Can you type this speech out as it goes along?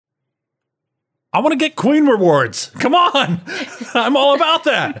I want to get queen rewards. Come on. I'm all about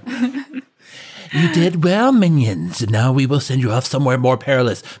that. You did well, minions. Now we will send you off somewhere more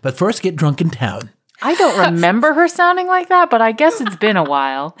perilous. But first, get drunk in town. I don't remember her sounding like that, but I guess it's been a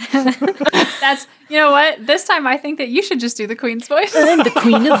while. That's, you know what? This time I think that you should just do the queen's voice. I'm the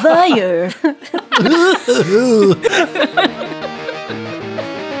Queen of Fire.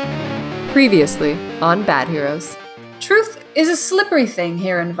 Previously on Bad Heroes. Truth is a slippery thing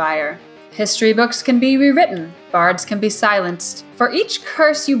here in Vire. History books can be rewritten, bards can be silenced. For each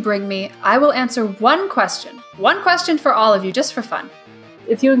curse you bring me, I will answer one question. One question for all of you, just for fun.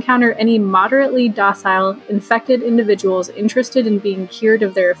 If you encounter any moderately docile, infected individuals interested in being cured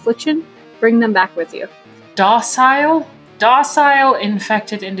of their affliction, bring them back with you. Docile? Docile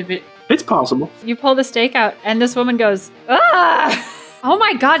infected individual. It's possible. You pull the stake out, and this woman goes, "Ah! Oh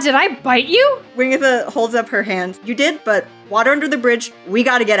my god, did I bite you? Wingatha holds up her hand. You did, but water under the bridge. We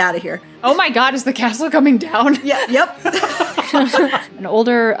gotta get out of here. Oh my god, is the castle coming down?" Yeah, yep. An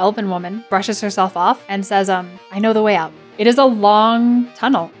older elven woman brushes herself off and says, I know the way out. It is a long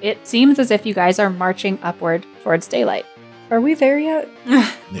tunnel. It seems as if you guys are marching upward towards daylight. Are we there yet?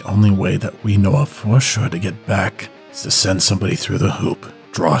 The only way that we know of for sure to get back is to send somebody through the hoop,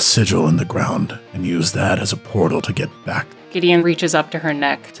 draw a sigil in the ground, and use that as a portal to get back. Gideon reaches up to her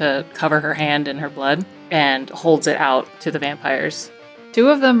neck to cover her hand in her blood and holds it out to the vampires. Two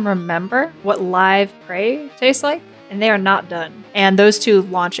of them remember what live prey tastes like, and they are not done. And those two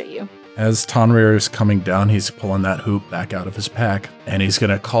launch at you. As Tonrir is coming down, he's pulling that hoop back out of his pack, and he's going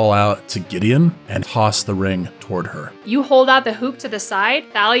to call out to Gideon and toss the ring toward her. You hold out the hoop to the side,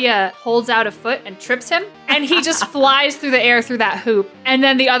 Thalia holds out a foot and trips him, and he just flies through the air through that hoop. And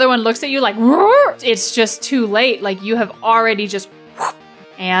then the other one looks at you like, "Roar!" It's just too late. Like you have already just,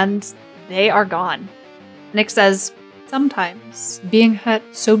 and they are gone. Nick says, sometimes being hurt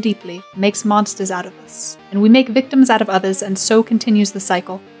so deeply makes monsters out of us, and we make victims out of others, and so continues the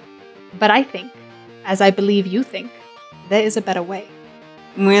cycle. But I think, as I believe you think, there is a better way.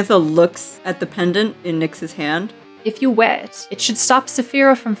 Wingatha looks at the pendant in Nyx's hand. If you wear it, it should stop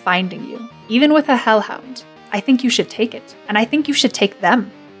Saphira from finding you. Even with a hellhound, I think you should take it, and I think you should take them.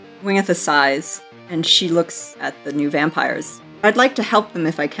 Wingatha sighs, and she looks at the new vampires. I'd like to help them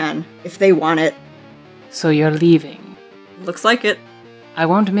if I can, if they want it. So you're leaving. Looks like it. I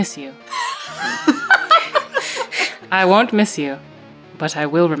won't miss you. I won't miss you, but I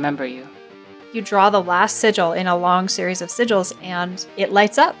will remember you. You draw the last sigil in a long series of sigils, and it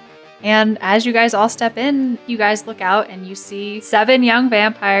lights up. And as you guys all step in, you guys look out and you see 7 young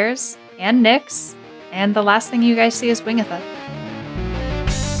vampires and Nyx, and the last thing you guys see is Wingatha.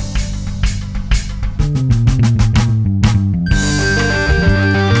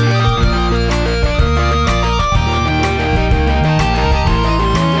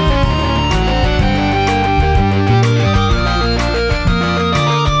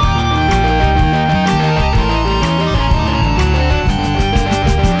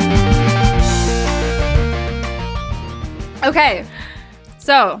 Okay,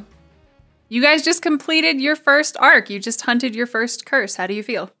 so you guys just completed your first arc. You just hunted your first curse. How do you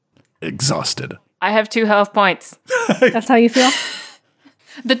feel? Exhausted. I have 2 health points. That's how you feel?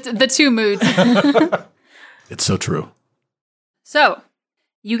 The 2 moods. It's so true. So,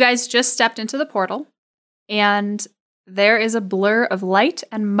 you guys just stepped into the portal, and there is a blur of light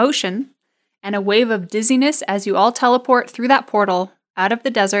and motion and a wave of dizziness as you all teleport through that portal out of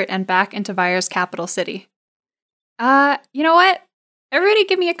the desert and back into Vire's capital city. You know what? Everybody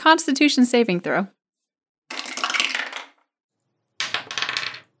give me a Constitution saving throw.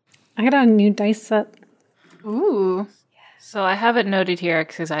 I got a new dice set. Ooh. So I have it noted here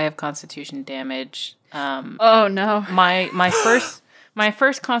because I have Constitution damage. Oh no. My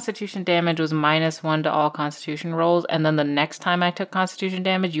first Constitution damage was -1 to all Constitution rolls, and then the next time I took Constitution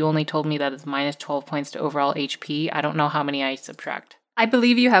damage, you only told me that it's minus 12 points to overall HP. I don't know how many I subtract. I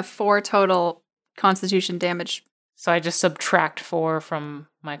believe you have 4 total Constitution damage. So I just subtract 4 from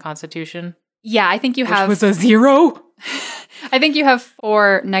my Constitution. Yeah, I think you have... Which was a 0? I think you have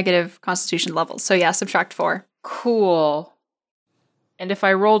 4 negative Constitution levels. So yeah, subtract 4. Cool. And if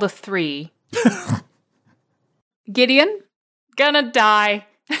I rolled a 3... Gideon? Gonna die.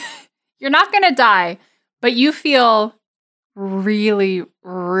 You're not gonna die, but you feel really,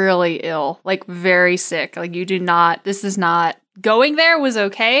 really ill. Like very sick. Like you do not... This is not... Going there was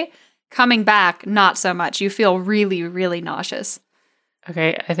okay. Coming back, not so much. You feel really, really nauseous.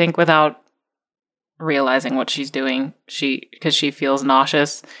 Okay, I think without realizing what she's doing, because she feels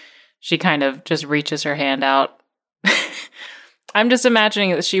nauseous, she kind of just reaches her hand out. I'm just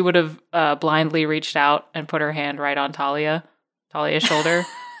imagining that she would have blindly reached out and put her hand right on Talia's shoulder.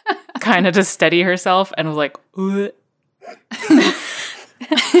 kind of to steady herself and was like,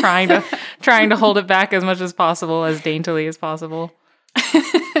 trying to hold it back as much as possible, as daintily as possible.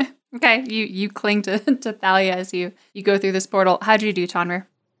 Okay, you cling to Thalia as you go through this portal. How'd you do, Tonrir?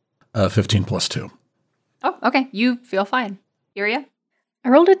 15 plus 2. Oh, okay. You feel fine. Iria? I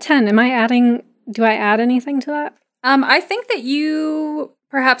rolled a 10. Do I add anything to that? I think that you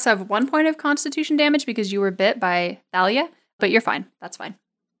perhaps have 1 point of constitution damage because you were bit by Thalia, but you're fine. That's fine.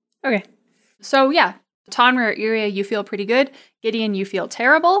 Okay. So yeah, Tonrir, Iria, you feel pretty good. Gideon, you feel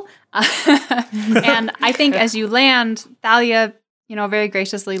terrible. And I think as you land, Thalia, very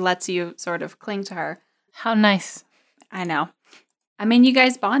graciously lets you sort of cling to her. How nice. I know. I mean, you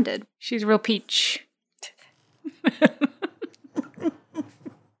guys bonded. She's a real peach.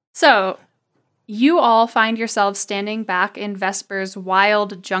 So, you all find yourselves standing back in Vesper's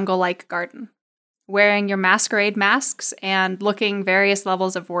wild jungle-like garden, wearing your masquerade masks and looking various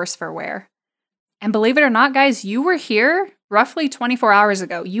levels of worse for wear. And believe it or not, guys, you were here roughly 24 hours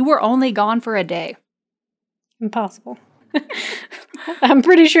ago. You were only gone for a day. Impossible. I'm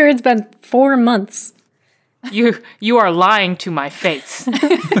pretty sure it's been 4 months. You are lying to my face.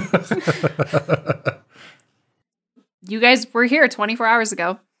 You guys were here 24 hours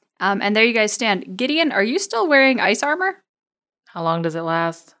ago. And there you guys stand. Gideon, are you still wearing ice armor? How long does it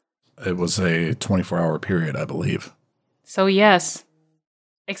last? It was a 24-hour period, I believe. So yes.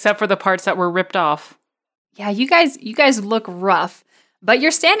 Except for the parts that were ripped off. Yeah, you guys look rough, but you're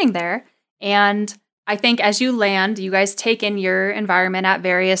standing there, and I think as you land, you guys take in your environment at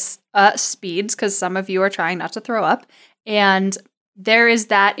various speeds, because some of you are trying not to throw up, and there is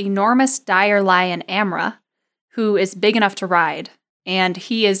that enormous dire lion, Amra, who is big enough to ride, and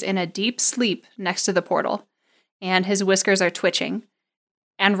he is in a deep sleep next to the portal, and his whiskers are twitching.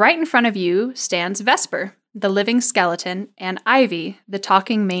 And right in front of you stands Vesper, the living skeleton, and Ivy, the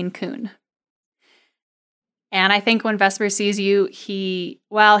talking Maine Coon. And I think when Vesper sees you, he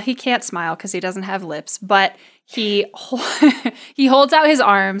can't smile because he doesn't have lips, but he holds out his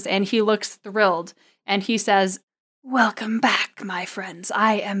arms and he looks thrilled and he says, "Welcome back, my friends.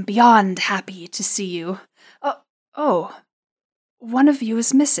 I am beyond happy to see you. Oh, one of you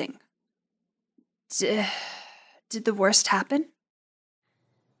is missing. Did the worst happen?"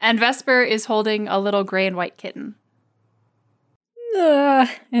 And Vesper is holding a little gray and white kitten.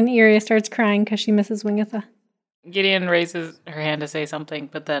 And Iria starts crying because she misses Wingatha. Gideon raises her hand to say something,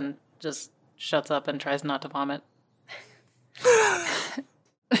 but then just shuts up and tries not to vomit.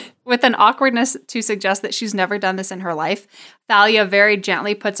 With an awkwardness to suggest that she's never done this in her life, Thalia very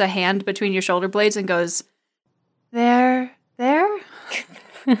gently puts a hand between your shoulder blades and goes, There? I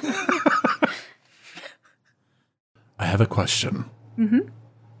have a question. Mm-hmm.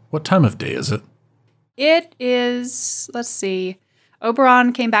 What time of day is it? It is, let's see,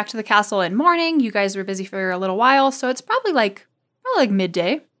 Oberon came back to the castle in morning. You guys were busy for a little while, so it's probably like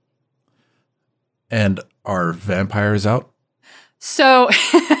midday. And are vampires out? So,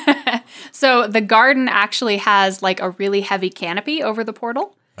 so the garden actually has like a really heavy canopy over the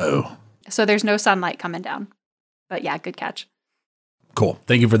portal. Oh. So there's no sunlight coming down. But yeah, good catch. Cool.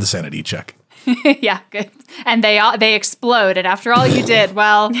 Thank you for the sanity check. Yeah, good. And they explode. And after all you did,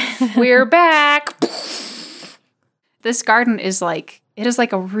 well, we're back. This garden is like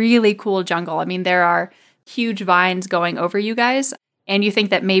a really cool jungle. I mean, there are huge vines going over you guys. And you think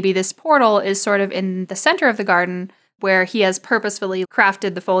that maybe this portal is sort of in the center of the garden where he has purposefully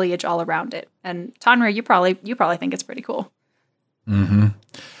crafted the foliage all around it. And Tonrir, you probably think it's pretty cool. Mm-hmm.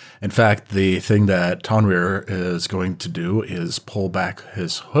 In fact, the thing that Tonrir is going to do is pull back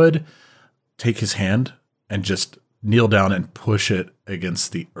his hood, take his hand, and just kneel down and push it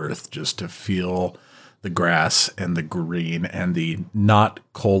against the earth just to feel the grass and the green and the not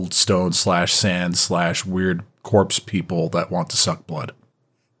cold stone / sand / weird corpse people that want to suck blood.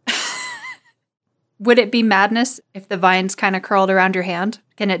 Would it be madness if the vines kind of curled around your hand?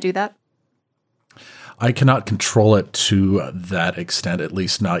 Can it do that? I cannot control it to that extent, at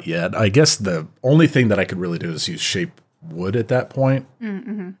least not yet. I guess the only thing that I could really do is use shape wood at that point.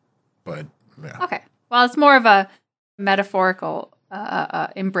 Mm-hmm. But, yeah. Okay. Well, it's more of a metaphorical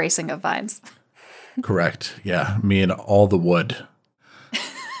embracing of vines. Correct. Yeah. Me and all the wood.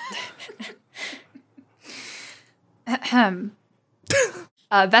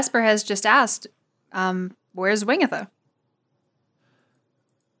 Vesper has just asked, where's Wingatha?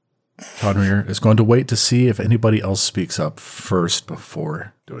 Tonrir is going to wait to see if anybody else speaks up first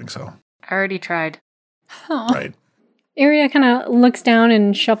before doing so. I already tried. Aww. Right. Iria kind of looks down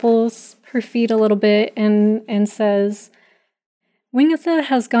and shuffles her feet a little bit and says, Wingatha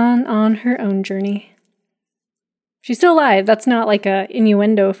has gone on her own journey. She's still alive. That's not like a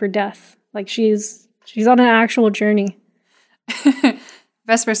innuendo for death. Like she's on an actual journey.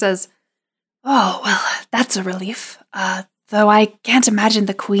 Vesper says, "Oh, well, that's a relief. Though I can't imagine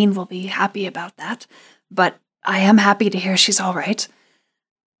the queen will be happy about that. But I am happy to hear she's all right."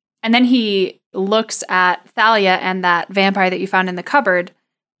 And then he looks at Thalia and that vampire that you found in the cupboard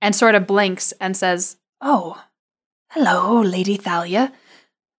and sort of blinks and says, "Oh, hello, Lady Thalia.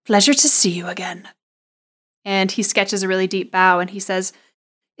 Pleasure to see you again." And he sketches a really deep bow and he says,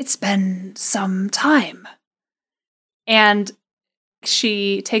 "It's been some time." And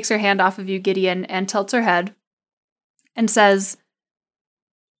she takes her hand off of you, Gideon, and tilts her head and says,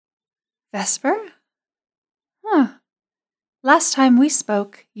 "Vesper? Huh. Last time we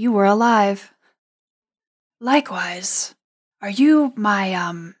spoke, you were alive. Likewise. Are you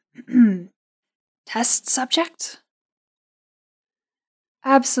my, test subject?"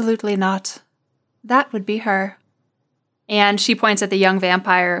 "Absolutely not. That would be her." And she points at the young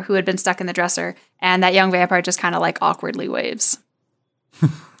vampire who had been stuck in the dresser, and that young vampire just kind of like awkwardly waves.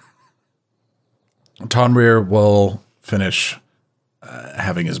 Tonrir will finish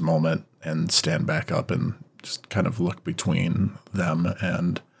having his moment and stand back up and just kind of look between them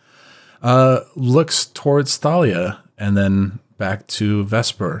and looks towards Thalia and then back to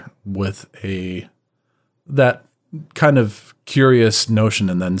Vesper with that kind of curious notion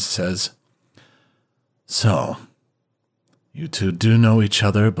and then says, "So, you two do know each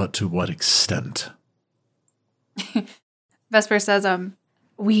other, but to what extent?" Vesper says,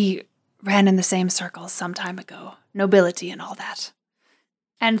 "We ran in the same circles some time ago. Nobility and all that."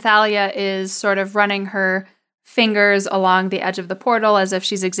 And Thalia is sort of running her fingers along the edge of the portal as if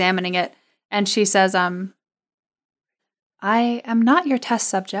she's examining it. And she says, "I am not your test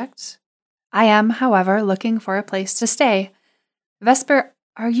subject. I am, however, looking for a place to stay. Vesper,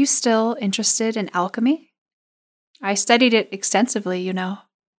 are you still interested in alchemy? I studied it extensively, you know."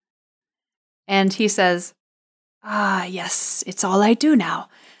 And he says, "Ah, yes, it's all I do now.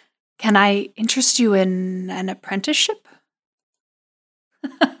 Can I interest you in an apprenticeship?"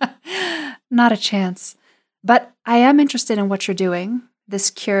 "Not a chance. But I am interested in what you're doing, this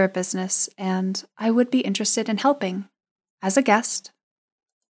cure business, and I would be interested in helping as a guest."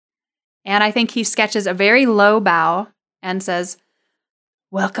 And I think he sketches a very low bow and says,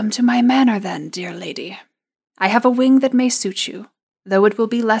 "Welcome to my manor then, dear lady. I have a wing that may suit you, though it will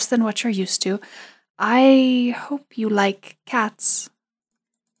be less than what you're used to. I hope you like cats."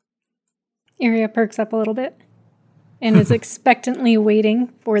 Iria perks up a little bit and is expectantly waiting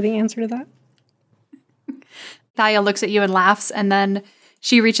for the answer to that. Thalia looks at you and laughs, and then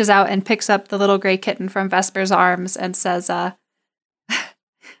she reaches out and picks up the little gray kitten from Vesper's arms and says,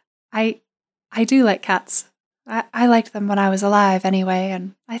 I do like cats. I liked them when I was alive anyway,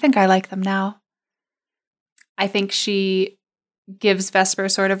 and I think I like them now." I think she gives Vesper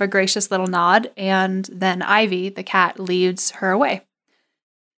sort of a gracious little nod, and then Ivy, the cat, leads her away.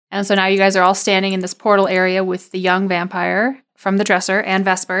 And so now you guys are all standing in this portal area with the young vampire from the dresser and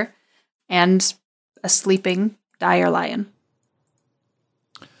Vesper and a sleeping dire lion.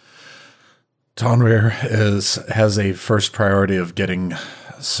 Tonrir has a first priority of getting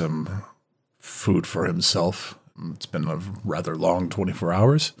some food for himself. It's been a rather long 24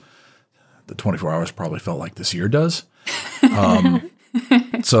 hours. The 24 hours probably felt like this year does.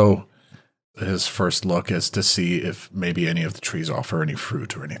 So his first look is to see if maybe any of the trees offer any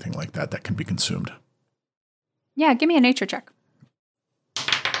fruit or anything like that that can be consumed. Yeah, give me a nature check.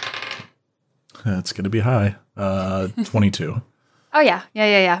 It's going to be high. 22. Oh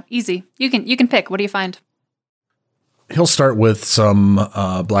yeah. Easy. You can pick. What do you find? He'll start with some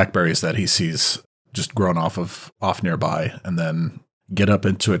blackberries that he sees just grown off nearby, and then get up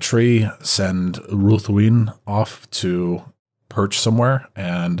into a tree, send Ruthwin off to perch somewhere,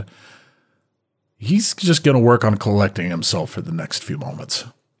 and he's just going to work on collecting himself for the next few moments.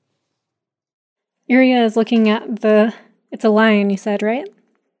 Iria is looking at it's a lion, you said, right?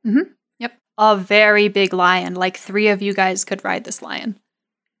 Mm-hmm. Yep. A very big lion. Like 3 of you guys could ride this lion.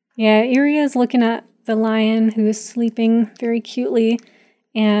 Yeah, Iria is looking at the lion who is sleeping very cutely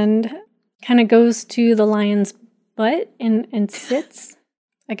and kind of goes to the lion's butt and sits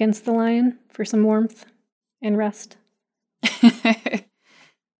against the lion for some warmth and rest. That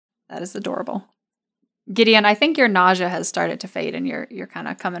is adorable. Gideon, I think your nausea has started to fade and you're kind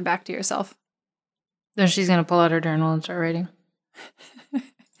of coming back to yourself. Then she's going to pull out her journal and start writing.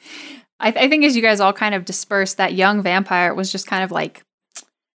 I think as you guys all kind of disperse, that young vampire was just kind of like,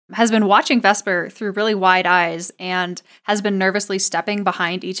 has been watching Vesper through really wide eyes and has been nervously stepping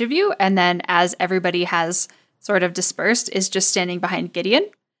behind each of you. And then as everybody has sort of dispersed, is just standing behind Gideon.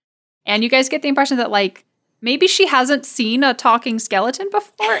 And you guys get the impression that like maybe she hasn't seen a talking skeleton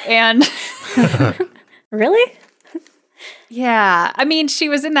before. And Really? yeah, I mean, she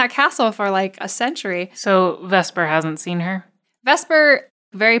was in that castle for like a century. So Vesper hasn't seen her? Vesper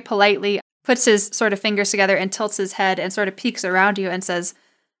very politely puts his sort of fingers together and tilts his head and sort of peeks around you and says,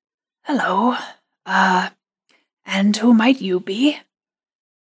 "Hello, and who might you be?"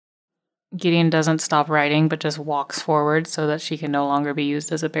 Gideon doesn't stop writing, but just walks forward so that she can no longer be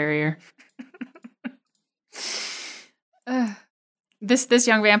used as a barrier. This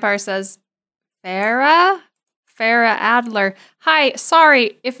young vampire says, Farah Adler. Hi,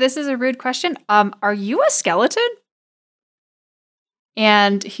 sorry if this is a rude question. Are you a skeleton?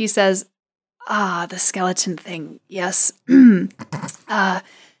 And he says, the skeleton thing. Yes.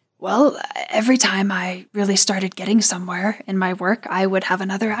 Well, every time I really started getting somewhere in my work, I would have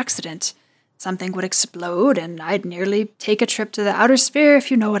another accident. Something would explode, and I'd nearly take a trip to the outer sphere,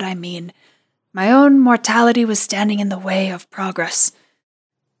 if you know what I mean. My own mortality was standing in the way of progress.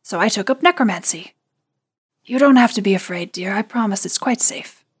 So I took up necromancy. You don't have to be afraid, dear. I promise it's quite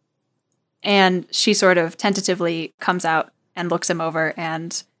safe. And she sort of tentatively comes out and looks him over,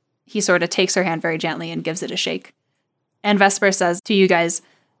 and he sort of takes her hand very gently and gives it a shake. And Vesper says to you guys,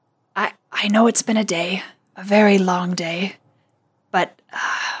 I know it's been a day, a very long day, but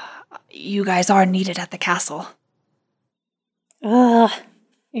you guys are needed at the castle. Ugh.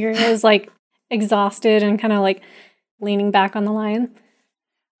 Iria's like exhausted and kind of like leaning back on the lion.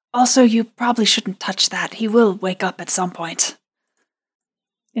 Also, you probably shouldn't touch that. He will wake up at some point.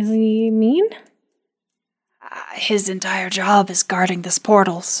 Is he mean? His entire job is guarding this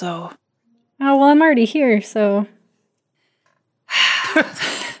portal, so... Oh, well, I'm already here, so...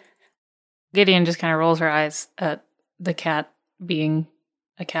 Gideon just kind of rolls her eyes at the cat being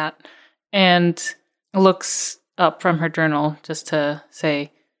a cat and looks up from her journal just to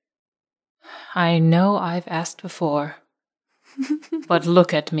say, I know I've asked before, but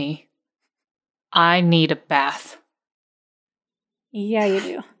look at me. I need a bath. Yeah, you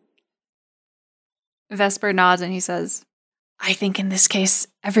do. Vesper nods and he says, I think in this case,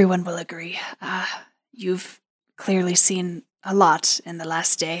 everyone will agree. You've clearly seen a lot in the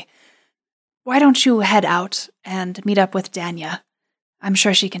last day. Why don't you head out and meet up with Danya? I'm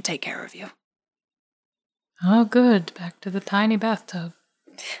sure she can take care of you. Oh, good. Back to the tiny bathtub.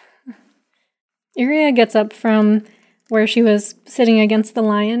 Iria gets up from where she was sitting against the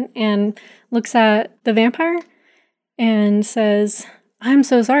lion and looks at the vampire and says, I'm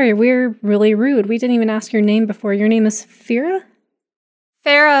so sorry. We're really rude. We didn't even ask your name before. Your name is Fira?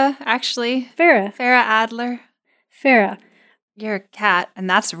 Farah, actually. Farah. Farah Adler. Farah. You're a cat, and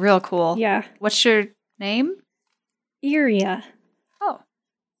that's real cool. Yeah. What's your name? Iria. Oh.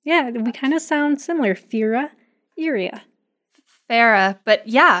 Yeah, we kind of sound similar. Fira, Iria. Farah, but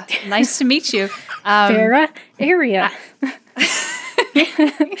yeah, nice to meet you. Farah, Iria.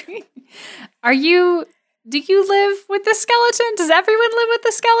 Do you live with the skeleton? Does everyone live with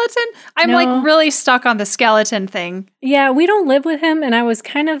the skeleton? I'm No. like really stuck on the skeleton thing. Yeah, we don't live with him, and I was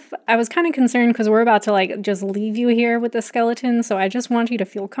kind of concerned because we're about to like just leave you here with the skeleton, so I just want you to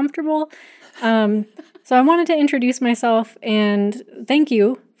feel comfortable. So I wanted to introduce myself and thank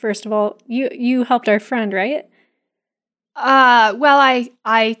you, first of all. You helped our friend, right? Well,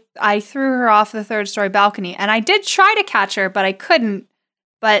 I threw her off the third story balcony, and I did try to catch her, but I couldn't.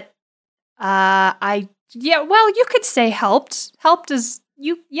 But you could say helped. Helped is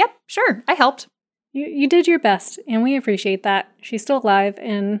you. Yep, sure, I helped. You did your best, and we appreciate that. She's still alive,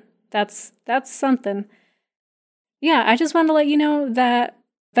 and that's something. Yeah, I just wanted to let you know that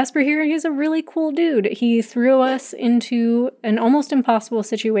Vesper here, he's a really cool dude. He threw us into an almost impossible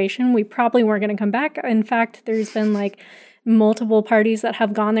situation. We probably weren't going to come back. In fact, there's been like multiple parties that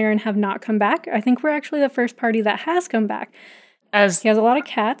have gone there and have not come back. I think we're actually the first party that has come back. He has a lot of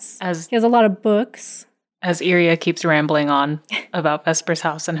cats. He has a lot of books. As Iria keeps rambling on about Vesper's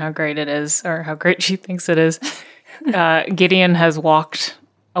house and how great it is, or how great she thinks it is, Gideon has walked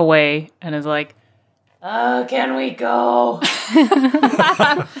away and is like, can we go?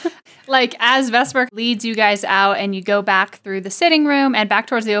 Like, as Vesper leads you guys out and you go back through the sitting room and back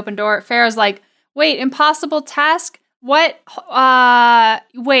towards the open door, Farah's like, wait, impossible task? What?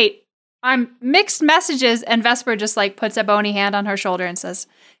 Wait, I'm mixed messages. And Vesper just like puts a bony hand on her shoulder and says,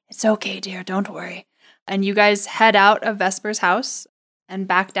 it's okay, dear, don't worry. And you guys head out of Vesper's house and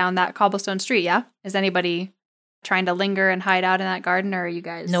back down that cobblestone street, yeah? Is anybody trying to linger and hide out in that garden, or are you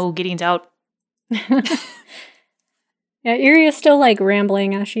guys? No, Gideon's out. Yeah, Iria's still like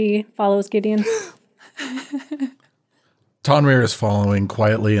rambling as she follows Gideon. Tonrir is following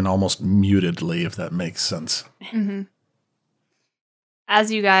quietly and almost mutedly, if that makes sense. Mm-hmm.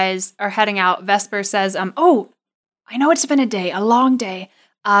 as you guys are heading out, Vesper says, oh, I know it's been a day, a long day.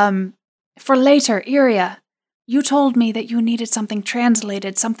 For later, Iria, you told me that you needed something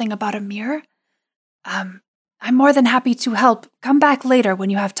translated, something about a mirror. I'm more than happy to help. Come back later when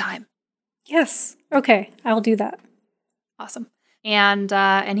you have time. Yes. Okay, I'll do that. Awesome.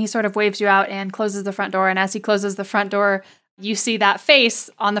 And he sort of waves you out and closes the front door. And as he closes the front door, you see that face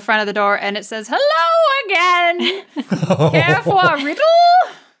on the front of the door, and it says, "Hello again. Care for a riddle?"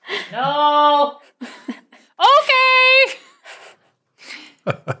 No.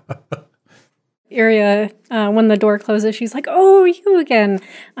 Okay. Iria, when the door closes, she's like, "Oh, you again.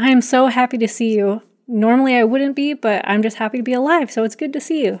 I'm so happy to see you. Normally I wouldn't be, but I'm just happy to be alive, so it's good to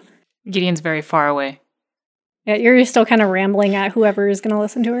see you." Gideon's very far away. Yeah, Iria's still kind of rambling at whoever is going to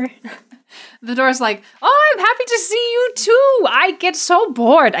listen to her. The door's like, "Oh, I'm happy to see you too. I get so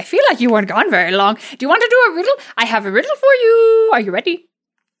bored. I feel like you weren't gone very long. Do you want to do a riddle? I have a riddle for you. Are you ready?"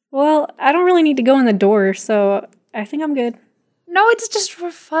 Well, I don't really need to go in the door, so I think I'm good. No, it's just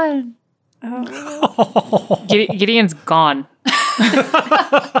for fun. Oh. Gideon's gone.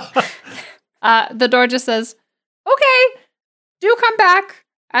 The door just says, "Okay, do come back.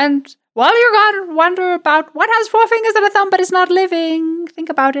 And while you're gone, wonder about what has 4 fingers and a thumb but is not living. Think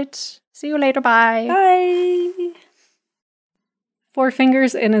about it. See you later. Bye." Bye. 4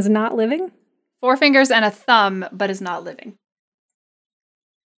 fingers and is not living? 4 fingers and a thumb but is not living.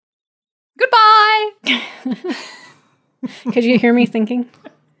 Goodbye. Could you hear me thinking?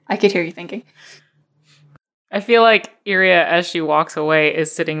 I could hear you thinking. I feel like Iria, as she walks away,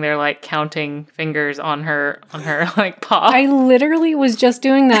 is sitting there like counting fingers on her like paw. I literally was just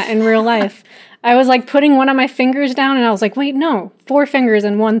doing that in real life. I was like putting one of my fingers down and I was like, wait, no, 4 fingers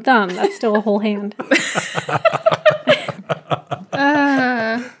and 1 thumb. That's still a whole hand.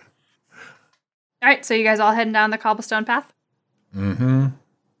 All right, so you guys all heading down the cobblestone path? Mm-hmm.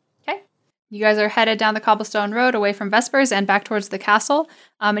 Okay. You guys are headed down the cobblestone road away from Vespers and back towards the castle.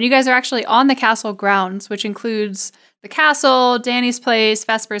 And you guys are actually on the castle grounds, which includes the castle, Danny's place,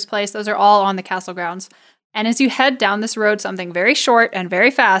 Vesper's place. Those are all on the castle grounds. And as you head down this road, something very short and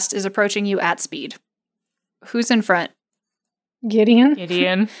very fast is approaching you at speed. Who's in front? Gideon,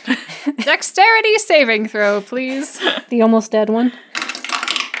 Gideon. Dexterity saving throw, please. the almost dead one.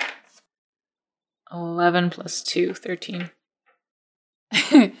 11 plus 2, 13.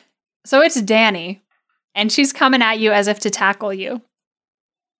 So it's Danny, and she's coming at you as if to tackle you.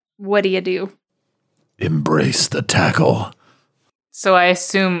 What do? Embrace the tackle. So I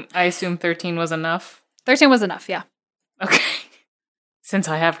assume 13 was enough. 13 was enough, yeah. Okay. Since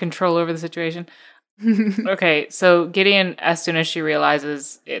I have control over the situation. Okay, so Gideon, as soon as she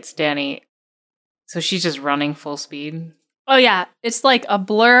realizes it's Danny, so she's just running full speed. Oh yeah, it's like a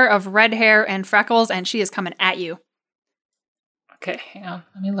blur of red hair and freckles, and she is coming at you. Okay, hang on.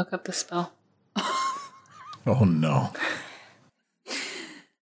 Let me look up the spell. Oh no.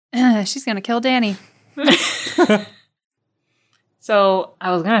 She's gonna kill Danny. So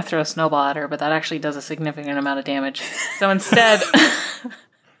I was gonna throw a snowball at her, but that actually does a significant amount of damage. So instead,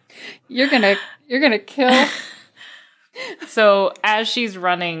 You're gonna kill. so as she's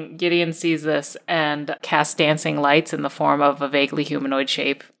running, Gideon sees this and casts dancing lights in the form of a vaguely humanoid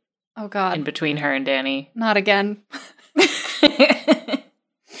shape Oh god. in between her and Danny. Not again.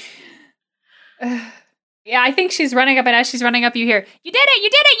 Yeah, I think she's running up, and as she's running up, you hear, "You did it! You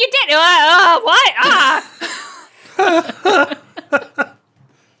did it! You did it! What? Ah!"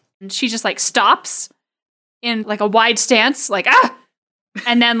 And she just like stops in like a wide stance, like ah,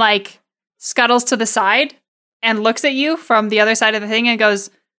 and then like scuttles to the side and looks at you from the other side of the thing and goes,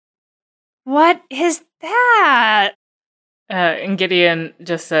 "What is that?" And Gideon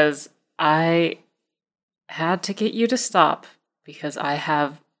just says, "I had to get you to stop because I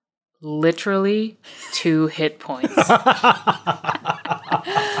have literally 2 hit points."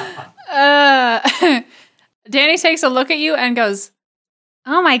 Danny takes a look at you and goes,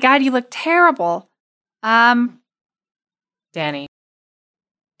 "Oh my god, you look terrible." Danny.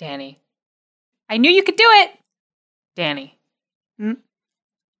 I knew you could do it. Danny. Hmm?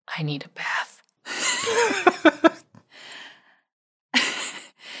 I need a bath.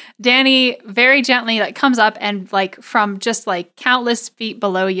 Danny very gently like comes up and like from just like countless feet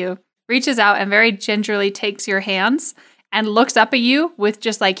below you, reaches out and very gingerly takes your hands and looks up at you with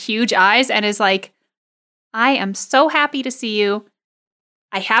just like huge eyes and is like, "I am so happy to see you.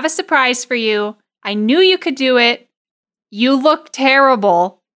 I have a surprise for you. I knew you could do it. You look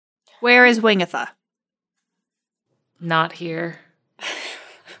terrible. Where is Wingatha?" Not here.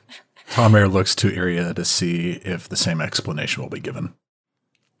 Tonrir looks to Iria to see if the same explanation will be given.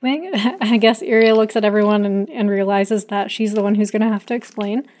 I guess Iria looks at everyone and realizes that she's the one who's going to have to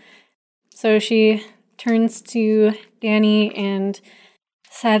explain. So she turns to Danny and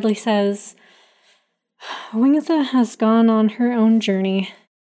sadly says, Wingatha has gone on her own journey.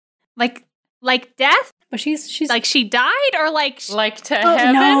 Like death? But she's Like she died, or like to Oh,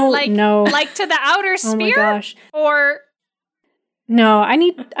 heaven? no, like no. like to the outer Oh my sphere? gosh. Or No, I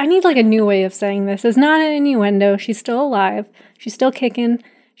need like a new way of saying this. It's not an innuendo. She's still alive. She's still kicking.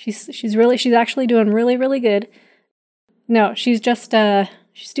 She's actually doing really, really good. No, she's just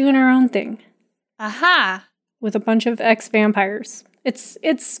she's doing her own thing aha. with a bunch of ex-vampires.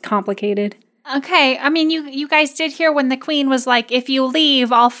 It's complicated. Okay, I mean, you guys did hear when the queen was like, "If you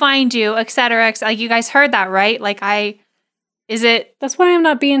leave, I'll find you," etc. Like you guys heard that, right? Like is it That's why I'm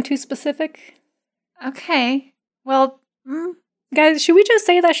not being too specific. okay? Well, Guys, should we just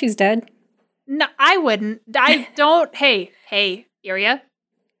say that she's dead? no, I wouldn't. I don't. Hey, Iria.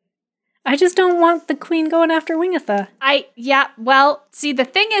 I just don't want the queen going after Wingatha. Well, see, the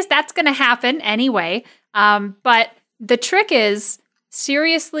thing is, that's going to happen anyway. But the trick is,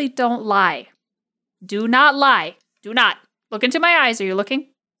 seriously, don't lie. Do not lie. Do not. Look into my eyes. Are you looking?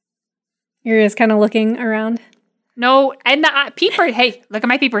 Iria's kind of looking around. No, and the peeper. Hey, look at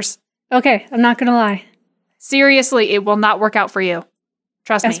my peepers. Okay, I'm not gonna lie. Seriously, it will not work out for you.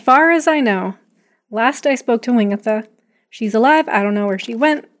 Trust As me. far as I know, last I spoke to Wingatha, she's alive. I don't know where she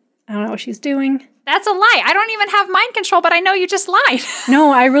went. I don't know what she's doing. That's a lie. I don't even have mind control, but I know you just lied.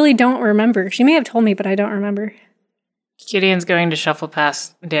 No, I really don't remember. She may have told me, but I don't remember. Gideon's going to shuffle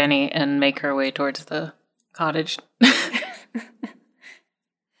past Danny and make her way towards the cottage.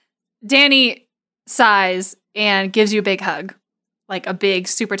 Danny sighs and gives you a big hug, like a big,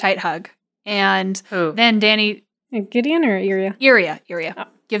 super tight hug. And Who? then Danny, Gideon or Iria? Iria, Oh.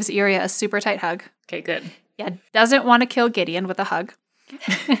 gives Iria a super tight hug. Okay, good. Yeah, doesn't want to kill Gideon with a hug.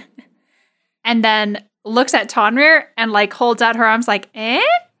 And then looks at Tonrir and like holds out her arms like, eh?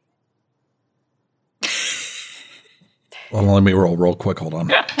 Well, let me roll real quick. Hold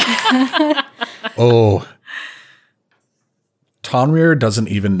on. Oh. Tonrir doesn't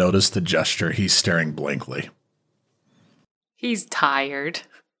even notice the gesture. He's staring blankly. He's tired.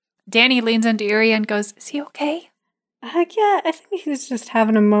 Danny leans into Iria and goes, is he okay? Yeah, I think he's just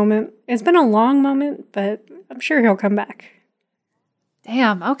having a moment. It's been a long moment, but I'm sure he'll come back.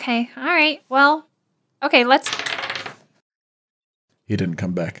 Damn, okay. All right. Well, okay, let's... He didn't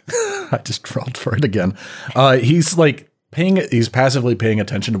come back. I just rolled for it again. He's like he's passively paying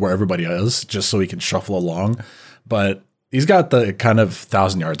attention to where everybody is just so he can shuffle along. But he's got the kind of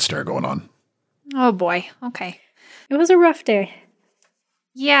 1,000-yard stare going on. Oh boy. Okay. It was a rough day.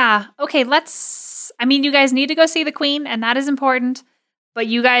 Yeah. Okay, let's... I mean, you guys need to go see the queen, and that is important. But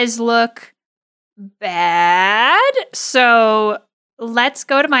you guys look bad. So let's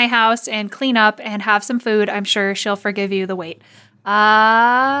go to my house and clean up and have some food. I'm sure she'll forgive you the wait.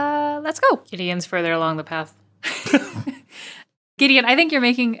 Let's go. Gideon's further along the path. Gideon, I think you're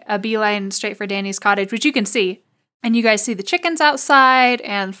making a beeline straight for Danny's cottage, which you can see. And you guys see the chickens outside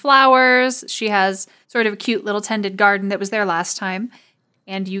and flowers. She has sort of a cute little tended garden that was there last time.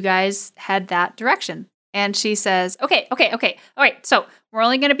 And you guys head that direction. And she says, okay. All right, so we're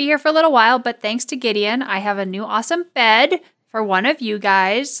only going to be here for a little while, but thanks to Gideon, I have a new awesome bed for one of you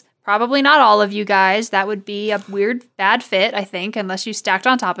guys. Probably not all of you guys. That would be a weird, bad fit, I think, unless you stacked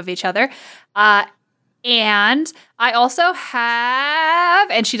on top of each other. And I also have,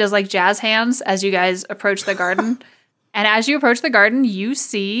 and she does like jazz hands as you guys approach the garden. And as you approach the garden, you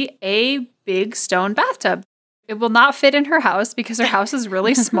see a big stone bathtub. It will not fit in her house because her house is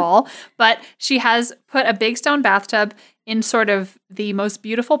really small, but she has put a big stone bathtub in sort of the most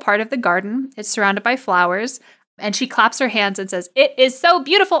beautiful part of the garden. It's surrounded by flowers. And she claps her hands and says, "It is so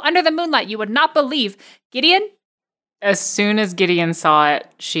beautiful under the moonlight. You would not believe." Gideon? As soon as Gideon saw it,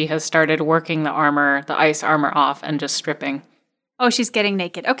 she has started working the ice armor off and just stripping. Oh, she's getting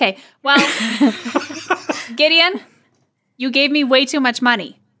naked. Okay, well, Gideon, you gave me way too much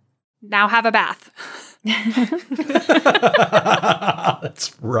money. Now have a bath.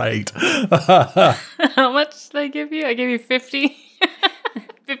 That's right. How much did I give you? I gave you 50.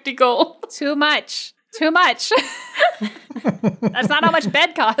 50 gold. Too much. That's not how much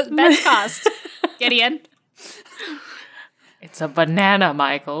beds cost. Gideon. It's a banana,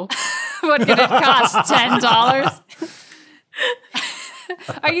 Michael. What did it cost? $10?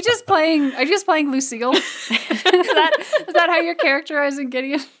 Are you just playing Lucille? Is that how you're characterizing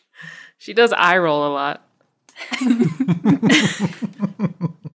Gideon? She does eye roll a lot.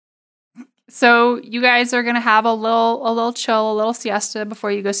 So you guys are gonna have a little chill, a little siesta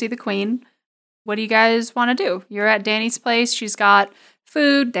before you go see the queen. What do you guys want to do? You're at Danny's place. She's got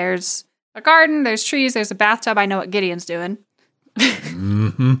food, there's a garden, there's trees, there's a bathtub. I know what Gideon's doing.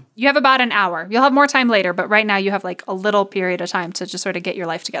 Mm-hmm. You have about an hour. You'll have more time later, but right now you have like a little period of time to just sort of get your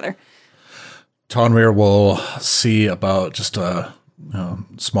life together. Tonrir will see about just a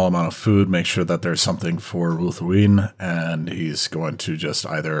small amount of food, make sure that there's something for Ruthwin, and he's going to just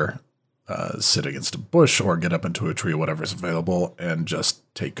either sit against a bush or get up into a tree, whatever's available, and just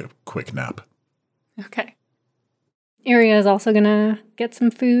take a quick nap. Okay. Iria is also going to get some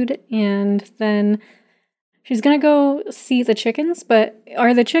food, and then she's going to go see the chickens. But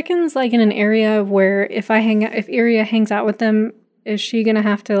are the chickens like in an area where if Iria hangs out with them, is she going to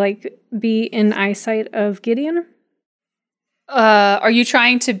have to like be in eyesight of Gideon? Are you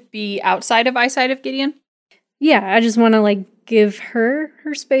trying to be outside of eyesight of Gideon? Yeah, I just want to like give her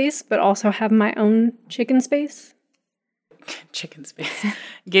space, but also have my own chicken space. Chicken space.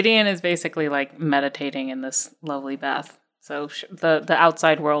 Gideon is basically like meditating in this lovely bath. So the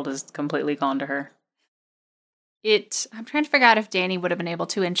outside world is completely gone to her. I'm trying to figure out if Danny would have been able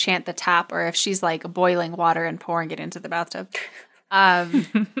to enchant the tap or if she's like boiling water and pouring it into the bathtub.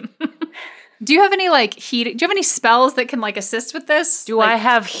 Do you have any like do you have any spells that can like assist with this? Do I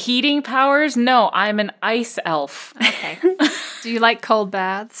have heating powers? No, I'm an ice elf. Okay. Do you like cold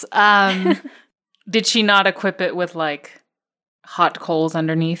baths? Did she not equip it with like hot coals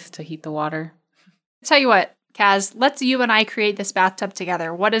underneath to heat the water? Tell you what, Kaz, let's you and I create this bathtub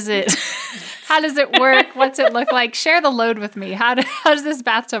together. What is it? How does it work? What's it look like? Share the load with me. How does this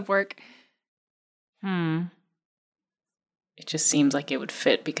bathtub work? It just seems like it would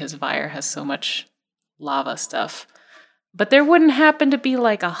fit because Vyre has so much lava stuff. But there wouldn't happen to be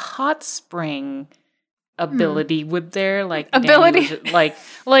like a hot spring ability, would there? Like ability?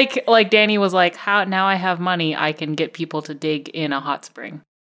 Like Danny was like, how now I have money, I can get people to dig in a hot spring.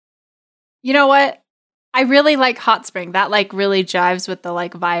 You know what? I really like hot spring. That like really jives with the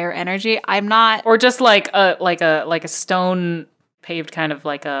like Vyre energy. I'm not, or just like a stone paved kind of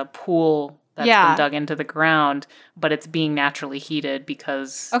like a pool that's been dug into the ground, but it's being naturally heated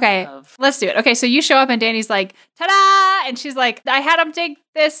because of... Let's do it. Okay, so you show up and Danny's like, ta-da! And she's like, I had him dig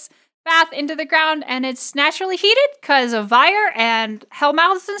this bath into the ground and it's naturally heated because of Vyre and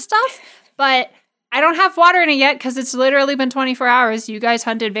hellmouths and stuff, but I don't have water in it yet because it's literally been 24 hours. You guys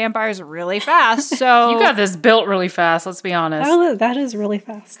hunted vampires really fast, so... You got this built really fast, let's be honest. Oh, that is really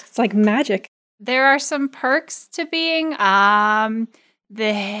fast. It's like magic. There are some perks to being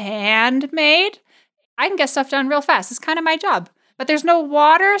the handmaid. I can get stuff done real fast. It's kind of my job. But there's no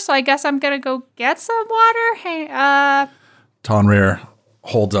water, so I guess I'm going to go get some water. Hey, Tonrir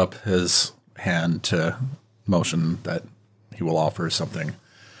holds up his hand to motion that he will offer something.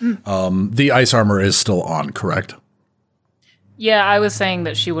 The ice armor is still on, correct? Yeah, I was saying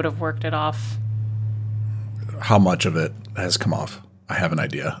that she would have worked it off. How much of it has come off? I have an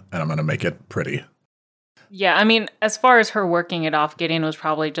idea, and I'm going to make it pretty. Yeah, I mean, as far as her working it off, Gideon was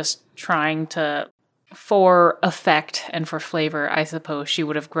probably just trying to, for effect and for flavor, I suppose, she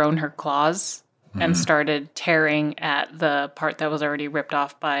would have grown her claws and started tearing at the part that was already ripped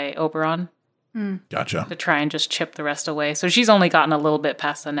off by Oberon. Gotcha. To try and just chip the rest away. So she's only gotten a little bit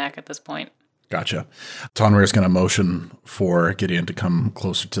past the neck at this point. Gotcha. Tonrir is going to motion for Gideon to come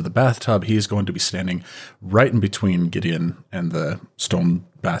closer to the bathtub. He's going to be standing right in between Gideon and the stone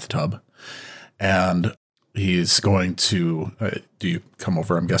bathtub. And he's going to... do you come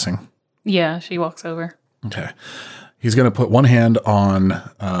over, I'm guessing? Yeah, she walks over. Okay. He's going to put one hand on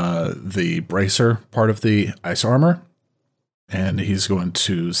the bracer part of the ice armor. And he's going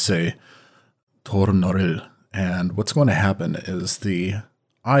to say, Tor Noril. And what's going to happen is the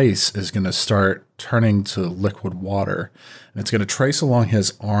ice is going to start turning to liquid water. And it's going to trace along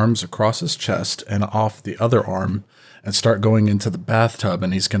his arms across his chest and off the other arm and start going into the bathtub.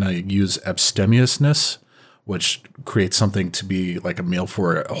 And he's going to use abstemiousness, which creates something to be like a meal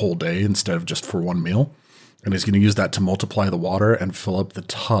for a whole day instead of just for one meal. And he's going to use that to multiply the water and fill up the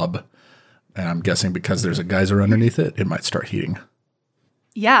tub. And I'm guessing because there's a geyser underneath it, it might start heating.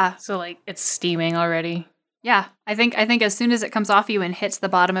 Yeah. So like it's steaming already. Yeah. I think as soon as it comes off you and hits the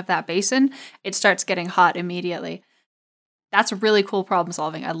bottom of that basin, it starts getting hot immediately. That's really cool problem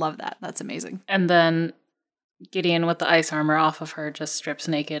solving. I love that. That's amazing. And then Gideon with the ice armor off of her just strips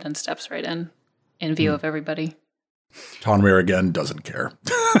naked and steps right in view of everybody. Tonrir again doesn't care.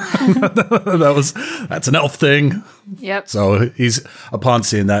 That's an elf thing. Yep. So he's, upon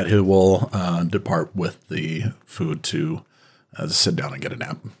seeing that, he will depart with the food to sit down and get a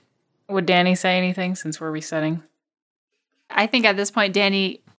nap. Would Danny say anything since we're resetting? I think at this point,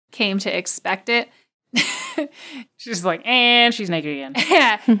 Danny came to expect it. She's like, and she's naked again.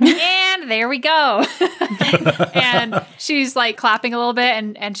 And there we go. And she's like clapping a little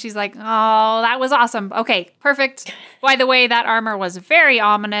bit and she's like, oh, that was awesome. Okay, perfect. By the way, that armor was very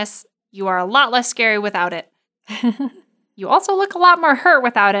ominous. You are a lot less scary without it. You also look a lot more hurt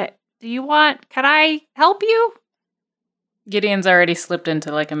without it. Can I help you? Gideon's already slipped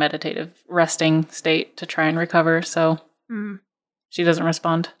into like a meditative resting state to try and recover, so she doesn't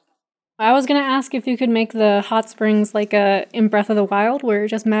respond. I was going to ask if you could make the hot springs like in Breath of the Wild where it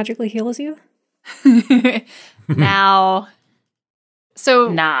just magically heals you. Now. So.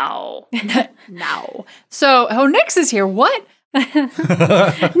 Now. Now. So, Nyx is here. What?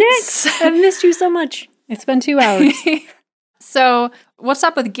 Nyx, I've missed you so much. It's been 2 hours. So, what's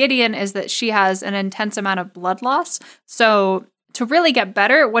up with Gideon is that she has an intense amount of blood loss. So, to really get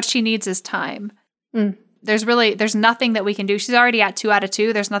better, what she needs is time. There's nothing that we can do. She's already at 2 out of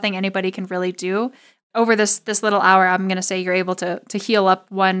 2. There's nothing anybody can really do. Over this little hour, I'm going to say you're able to heal up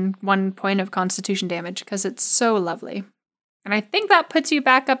one point of constitution damage because it's so lovely. And I think that puts you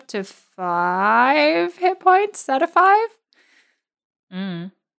back up to 5 hit points out of 5.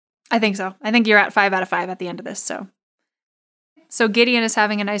 I think so. I think you're at 5 out of 5 at the end of this. So Gideon is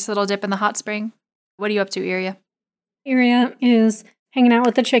having a nice little dip in the hot spring. What are you up to, Iria? Iria is hanging out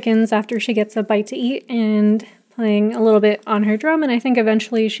with the chickens after she gets a bite to eat and playing a little bit on her drum. And I think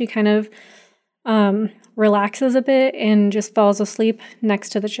eventually she kind of relaxes a bit and just falls asleep next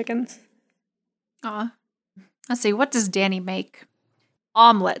to the chickens. Aw. Let's see. What does Dani make?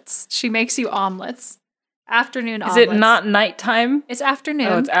 Omelets. She makes you omelets. Afternoon omelets. Is it not nighttime? It's afternoon.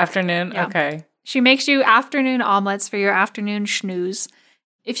 Oh, it's afternoon? Yeah. Okay. She makes you afternoon omelets for your afternoon snooze.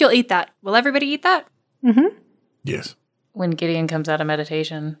 If you'll eat that. Will everybody eat that? Mm-hmm. Yes. When Gideon comes out of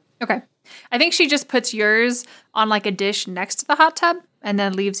meditation. Okay. I think she just puts yours on like a dish next to the hot tub and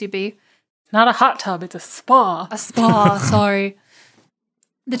then leaves you be. Not a hot tub, it's a spa. A spa, sorry.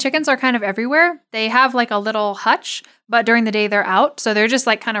 The chickens are kind of everywhere. They have like a little hutch, but during the day they're out. So they're just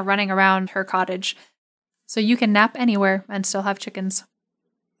like kind of running around her cottage. So you can nap anywhere and still have chickens.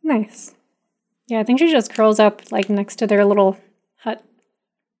 Nice. Yeah, I think she just curls up like next to their little hut.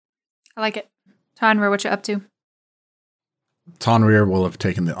 I like it. Tanra, what you up to? Tonrir will have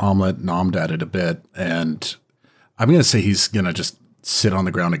taken the omelet, nommed at it a bit, and I'm going to say he's going to just sit on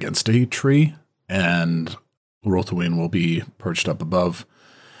the ground against a tree, and Rothuin will be perched up above.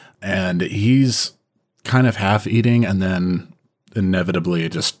 And he's kind of half eating and then inevitably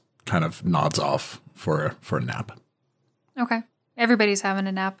just kind of nods off for a nap. Okay. Everybody's having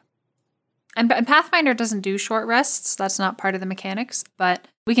a nap. And Pathfinder doesn't do short rests. That's not part of the mechanics. But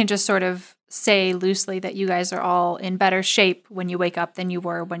we can just sort of say loosely that you guys are all in better shape when you wake up than you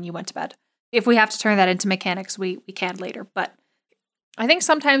were when you went to bed. If we have to turn that into mechanics, we can later. But I think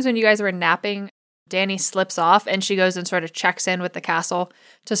sometimes when you guys were napping, Dani slips off and she goes and sort of checks in with the castle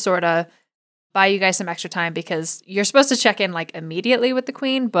to sort of buy you guys some extra time because you're supposed to check in like immediately with the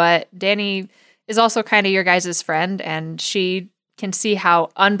queen, but Dani is also kind of your guys' friend and she can see how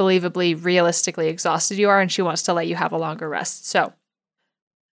unbelievably realistically exhausted you are and she wants to let you have a longer rest.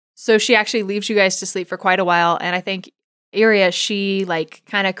 So she actually leaves you guys to sleep for quite a while, and I think Iria, she like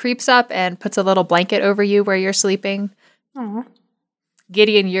kind of creeps up and puts a little blanket over you where you're sleeping. Aww.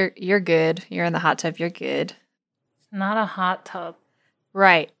 Gideon, you're good. You're in the hot tub. You're good. Not a hot tub.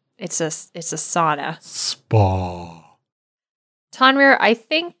 Right. It's a sauna. Spa. Tonrir, I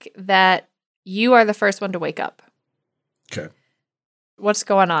think that you are the first one to wake up. Okay. What's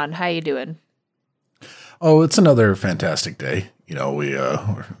going on? How you doing? Oh, it's another fantastic day. You know,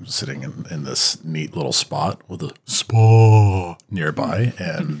 we're sitting in this neat little spot with a spa nearby,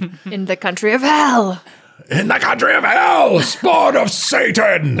 and In the country of hell. in the country of hell, spawn of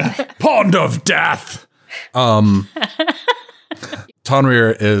Satan, pond of death.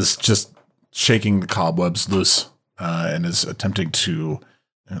 Tonrir is just shaking the cobwebs loose and is attempting to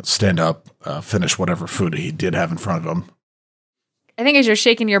stand up, finish whatever food he did have in front of him. I think as you're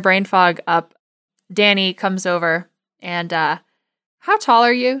shaking your brain fog up, Dani comes over and how tall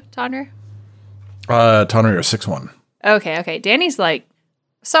are you, Tonrir? Tonrir is 6'1". Okay. Dani's like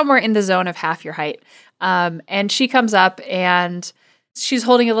somewhere in the zone of half your height. And she comes up and she's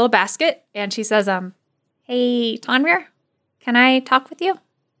holding a little basket and she says, hey, Tonrir, can I talk with you?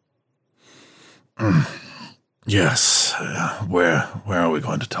 Yes. Where are we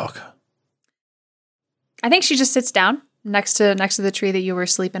going to talk? I think she just sits down next to the tree that you were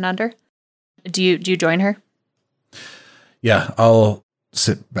sleeping under. Do you join her? Yeah, I'll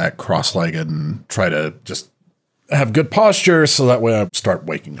sit back cross-legged and try to just have good posture so that way I start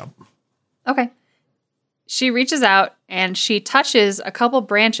waking up. Okay. She reaches out and she touches a couple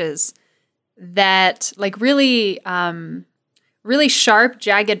branches that like really really sharp,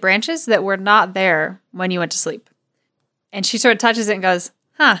 jagged branches that were not there when you went to sleep. And she sort of touches it and goes,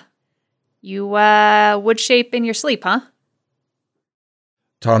 huh, you wood shape in your sleep, huh?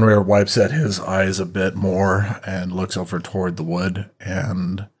 Tonrir wipes at his eyes a bit more and looks over toward the wood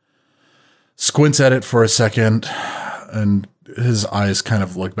and squints at it for a second, and his eyes kind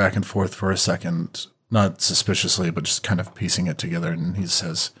of look back and forth for a second, not suspiciously, but just kind of piecing it together, and he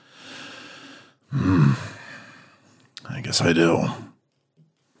says, I guess I do.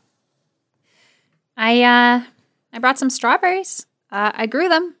 I brought some strawberries. I grew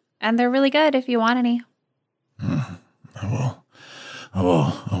them, and they're really good if you want any. I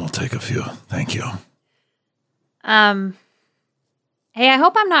will take a few. Thank you. Hey, I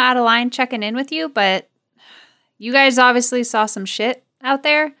hope I'm not out of line checking in with you, but you guys obviously saw some shit out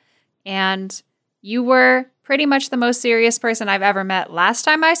there, and you were pretty much the most serious person I've ever met last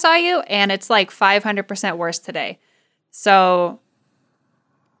time I saw you, and it's like 500% worse today. So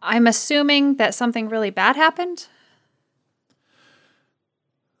I'm assuming that something really bad happened.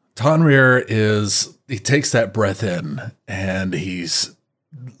 Tonrir he takes that breath in, and he's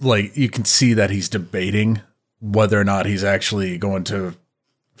like, you can see that he's debating whether or not he's actually going to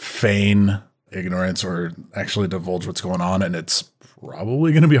feign ignorance or actually divulge what's going on. And it's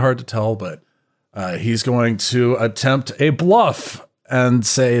probably going to be hard to tell, but he's going to attempt a bluff and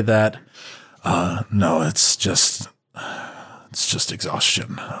say that, no, it's just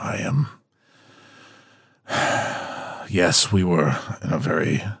exhaustion. Yes, we were in a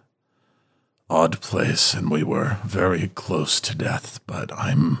very odd place, and we were very close to death, but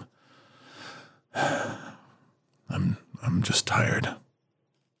I'm just tired.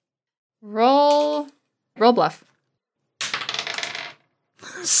 Roll bluff.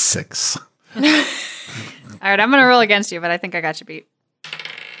 6. All right, I'm going to roll against you, but I think I got you beat.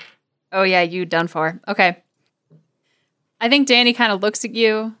 Oh yeah, you done for. Okay. I think Danny kind of looks at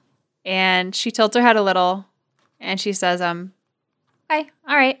you, and she tilts her head a little, and she says, okay,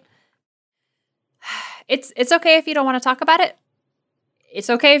 all right. It's okay if you don't want to talk about it. It's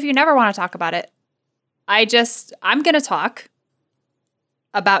okay if you never want to talk about it. I'm going to talk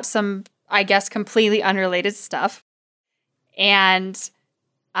about some, I guess, completely unrelated stuff. And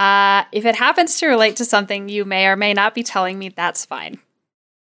if it happens to relate to something you may or may not be telling me, that's fine.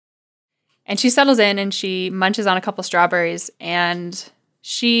 And she settles in and she munches on a couple strawberries, and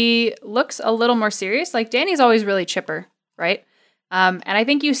she looks a little more serious. Like, Danny's always really chipper, right? And I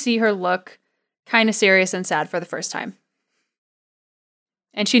think you see her look kind of serious and sad for the first time.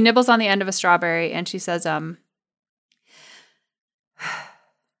 And she nibbles on the end of a strawberry and she says, I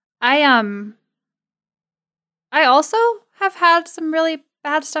also have had some really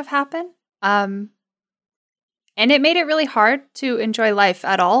bad stuff happen. And it made it really hard to enjoy life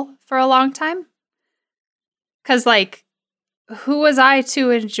at all for a long time. 'Cause like, who was I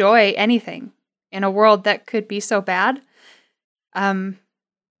to enjoy anything in a world that could be so bad?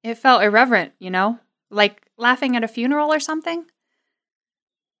 It felt irreverent, you know, like laughing at a funeral or something.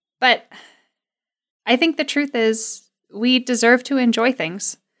 But I think the truth is we deserve to enjoy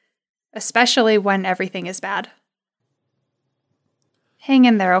things, especially when everything is bad. Hang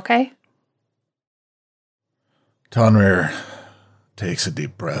in there, okay? Tonrir takes a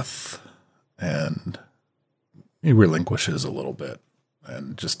deep breath and he relinquishes a little bit,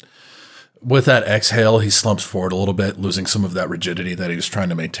 and just with that exhale, he slumps forward a little bit, losing some of that rigidity that he was trying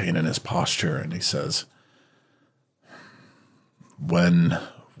to maintain in his posture. And he says, when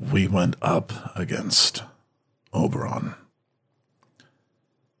we went up against Oberon,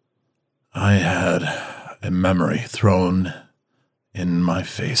 I had a memory thrown in my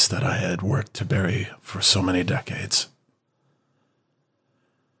face that I had worked to bury for so many decades.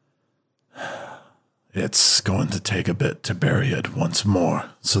 It's going to take a bit to bury it once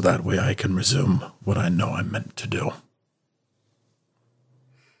more, so that way I can resume what I know I'm meant to do.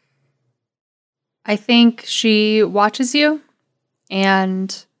 I think she watches you,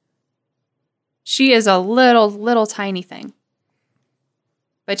 and she is a little tiny thing.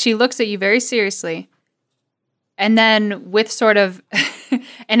 But she looks at you very seriously, and then with sort of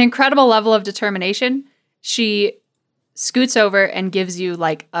an incredible level of determination, she scoots over and gives you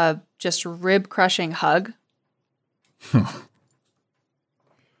like a just rib-crushing hug.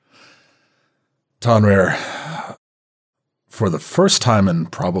 Tonrir, for the first time in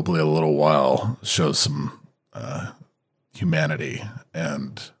probably a little while, shows some humanity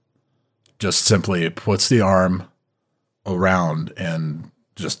and just simply puts the arm around and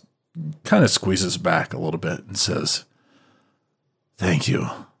just kind of squeezes back a little bit and says, "Thank you."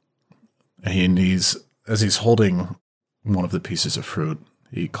 And as he's holding one of the pieces of fruit,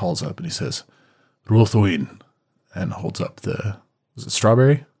 he calls up and he says, Ruthwin, and holds up is it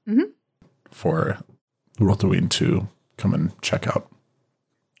strawberry? Mm-hmm. For Ruthwin to come and check out.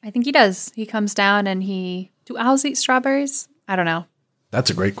 I think he does. He comes down and do owls eat strawberries? I don't know. That's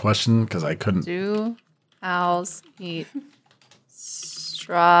a great question because I couldn't. Do owls eat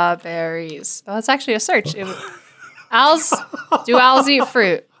strawberries? Oh, it's actually a search. Do owls eat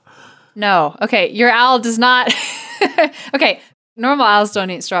fruit? No. Okay, your owl does not. Okay, normal owls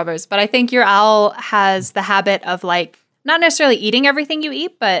don't eat strawberries, but I think your owl has the habit of like not necessarily eating everything you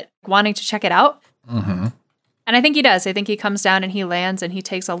eat, but wanting to check it out. Mm-hmm. And I think he does. I think he comes down and he lands and he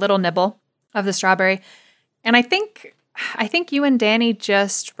takes a little nibble of the strawberry. And I think you and Danny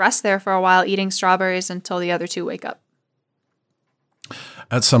just rest there for a while eating strawberries until the other two wake up.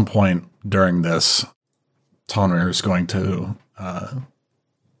 At some point during this, Tonrir is going to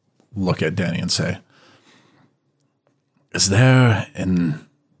look at Danny and say, is there in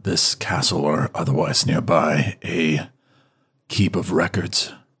this castle or otherwise nearby a keep of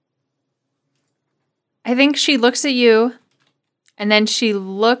records? I think she looks at you and then she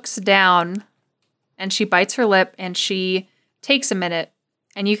looks down and she bites her lip and she takes a minute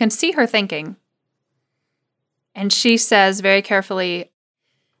and you can see her thinking. And she says very carefully,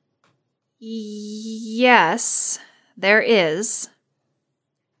 yes, there is.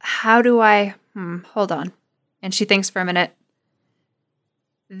 How do I... hold on. And she thinks for a minute.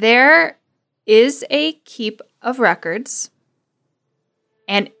 There is a keep of records,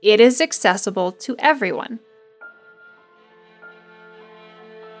 and it is accessible to everyone.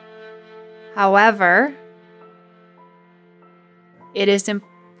 However, it is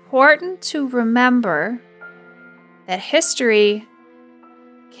important to remember that history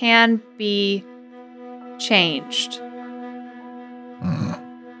can be changed.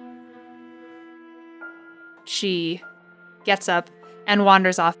 She gets up and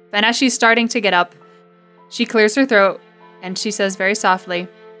wanders off. And as she's starting to get up, she clears her throat and she says very softly,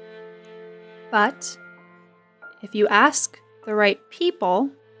 but if you ask the right people,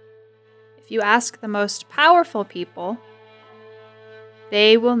 if you ask the most powerful people,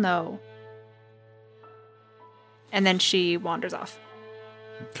 they will know. And then she wanders off.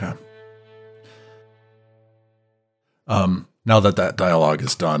 Okay. Now that dialogue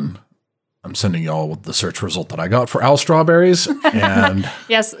is done, I'm sending y'all the search result that I got for owl strawberries. And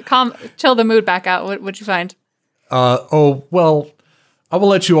yes, chill the mood back out. What'd you find? Well, I will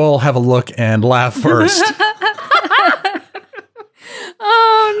let you all have a look and laugh first.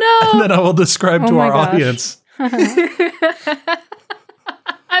 Oh, no. And then I will describe to my our gosh. audience. I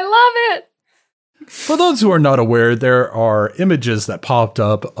love it. For those who are not aware, there are images that popped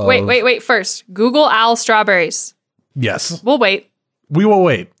up of... Wait. First, Google owl strawberries. Yes. We'll wait. We will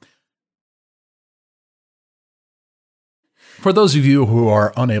wait. For those of you who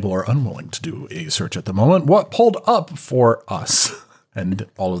are unable or unwilling to do a search at the moment, what pulled up for us, and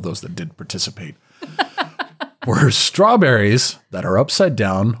all of those that did participate, were strawberries that are upside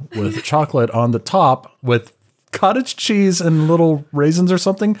down with chocolate on the top with cottage cheese and little raisins or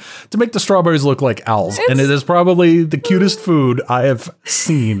something to make the strawberries look like owls. And it is probably the cutest food I have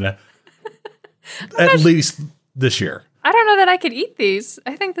seen at least this year. I don't know that I could eat these.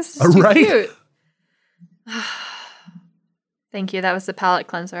 I think this is too Right? cute. Thank you. That was the palate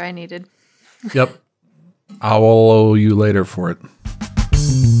cleanser I needed. Yep. I will owe you later for it.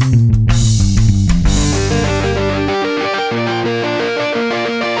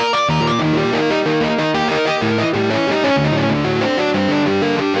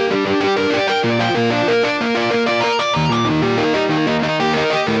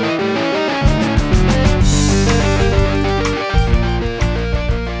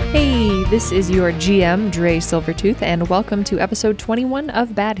 This is your GM, Dre Silvertooth, and welcome to episode 21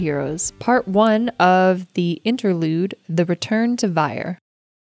 of Bad Heroes, part 1 of the interlude, The Return to Vyre.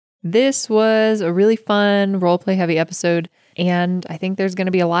 This was a really fun, roleplay-heavy episode, and I think there's going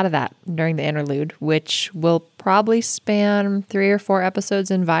to be a lot of that during the interlude, which will probably span 3 or 4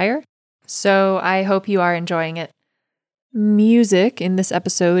 episodes in Vyre, so I hope you are enjoying it. Music in this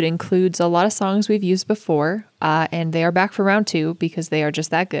episode includes a lot of songs we've used before, and they are back for round 2 because they are just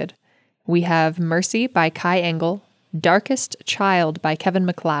that good. We have Mercy by Kai Engel, Darkest Child by Kevin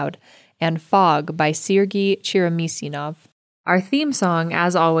MacLeod, and Fog by Sergei Cheremisinov. Our theme song,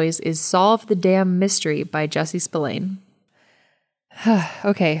 as always, is Solve the Damn Mystery by Jesse Spillane.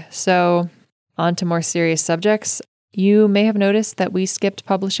 Okay, so on to more serious subjects. You may have noticed that we skipped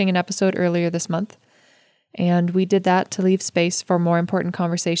publishing an episode earlier this month, and we did that to leave space for more important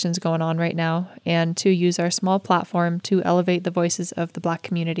conversations going on right now and to use our small platform to elevate the voices of the Black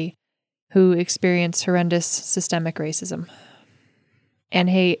community who experience horrendous systemic racism. And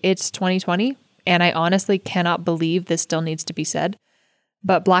hey, it's 2020, and I honestly cannot believe this still needs to be said,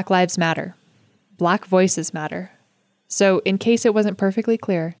 but Black lives matter. Black voices matter. So in case it wasn't perfectly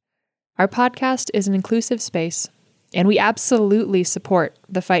clear, our podcast is an inclusive space, and we absolutely support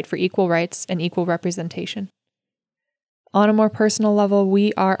the fight for equal rights and equal representation. On a more personal level,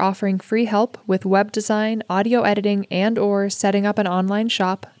 we are offering free help with web design, audio editing, and/or setting up an online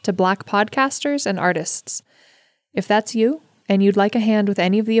shop to Black podcasters and artists. If that's you, and you'd like a hand with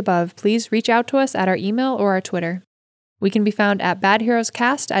any of the above, please reach out to us at our email or our Twitter. We can be found at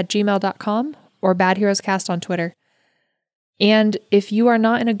badheroescast@gmail.com or badheroescast on Twitter. And if you are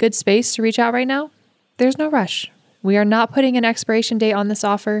not in a good space to reach out right now, there's no rush. We are not putting an expiration date on this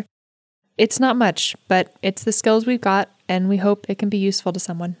offer. It's not much, but it's the skills we've got, and we hope it can be useful to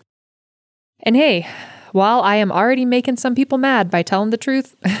someone. And hey, while I am already making some people mad by telling the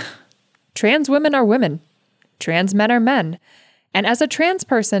truth, trans women are women. Trans men are men. And as a trans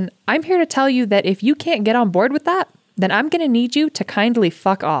person, I'm here to tell you that if you can't get on board with that, then I'm going to need you to kindly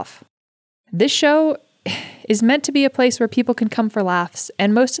fuck off. This show is meant to be a place where people can come for laughs,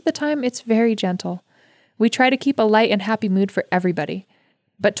 and most of the time it's very gentle. We try to keep a light and happy mood for everybody.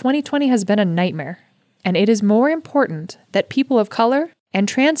 But 2020 has been a nightmare, and it is more important that people of color and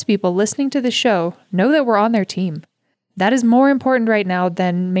trans people listening to the show know that we're on their team. That is more important right now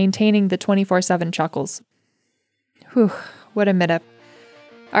than maintaining the 24/7 chuckles. Whew, what a mid-up.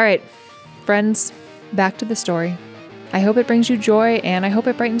 All right, friends, back to the story. I hope it brings you joy, and I hope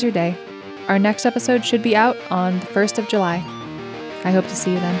it brightens your day. Our next episode should be out on the 1st of July. I hope to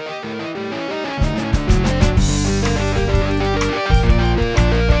see you then.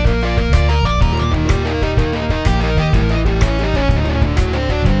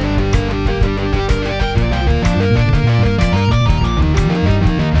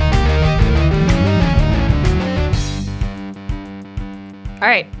 All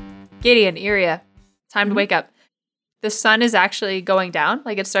right, Gideon, Iria, time to wake up. The sun is actually going down,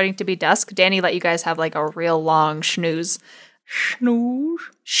 like it's starting to be dusk. Danny let you guys have like a real long snooze.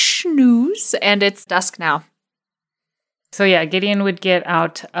 Snooze, and it's dusk now. So yeah, Gideon would get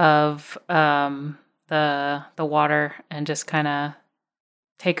out of the water and just kind of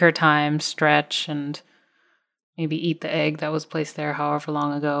take her time, stretch, and maybe eat the egg that was placed there however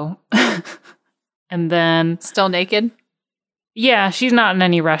long ago. And then... Still naked? Yeah, she's not in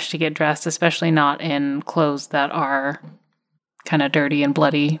any rush to get dressed, especially not in clothes that are kind of dirty and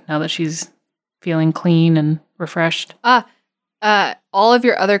bloody now that she's feeling clean and refreshed. All of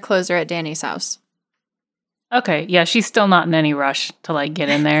your other clothes are at Danny's house. Okay, yeah, she's still not in any rush to like get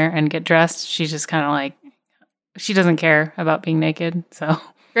in there and get dressed. She's just kind of like, she doesn't care about being naked, so.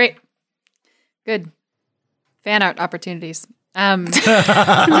 Great. Good. Fan art opportunities. So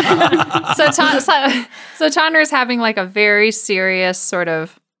Tanner is having like a very serious sort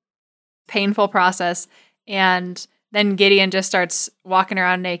of painful process, and then Gideon just starts walking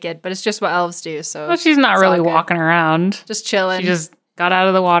around naked, but it's just what elves do. So well, she's not really walking around, just chilling. She just got out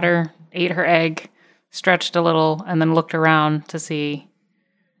of the water, ate her egg, stretched a little, and then looked around to see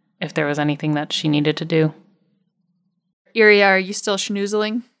if there was anything that she needed to do. Iria, are you still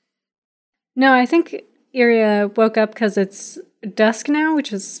schnoozling? No, I think Iria woke up because it's dusk now,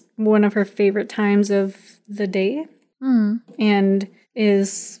 which is one of her favorite times of the day, and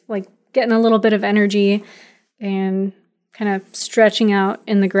is like getting a little bit of energy and kind of stretching out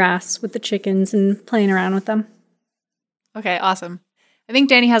in the grass with the chickens and playing around with them. Okay, awesome. I think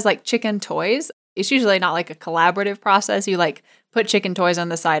Danny has like chicken toys. It's usually not like a collaborative process. You like put chicken toys on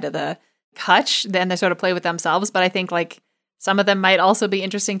the side of the hutch, then they sort of play with themselves. But I think like some of them might also be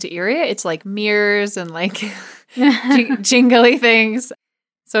interesting to Iria. It's like mirrors and like jingly things.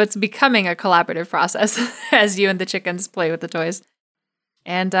 So it's becoming a collaborative process as you and the chickens play with the toys.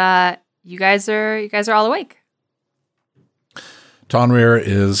 And you guys are all awake. Tonrir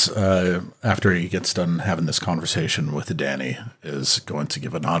is, after he gets done having this conversation with Danny, is going to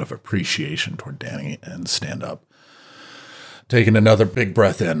give a nod of appreciation toward Danny and stand up. Taking another big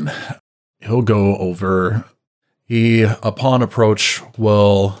breath in, he'll go over. He, upon approach,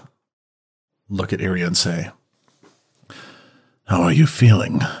 will look at Iria and say, "How are you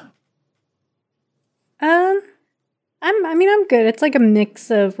feeling?" I'm good. It's like a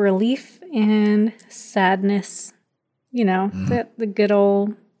mix of relief and sadness. You know, the good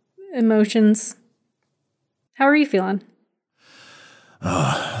old emotions. How are you feeling?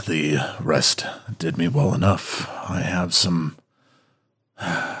 The rest did me well enough. I have some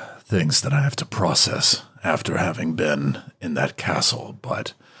things that I have to process after having been in that castle,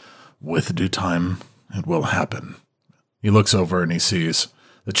 but with due time, it will happen. He looks over and he sees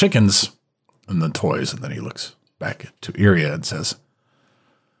the chickens and the toys, and then he looks back to Iria and says,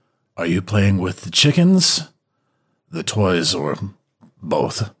 Are you playing with the chickens, the toys, or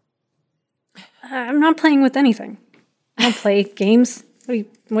both? I'm not playing with anything. I don't play games.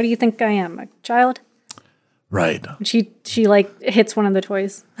 What do you think I am, a child? Right. She like hits one of the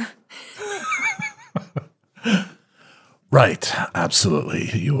toys. Right. Absolutely.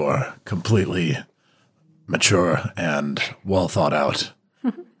 You are completely mature and well thought out.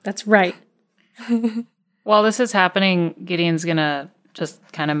 That's right. While this is happening, Gideon's gonna just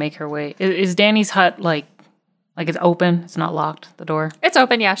kind of make her way. Is Danny's hut like it's open? It's not locked, the door? It's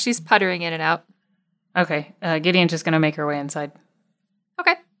open, yeah. She's puttering in and out. Okay. Gideon's just gonna make her way inside.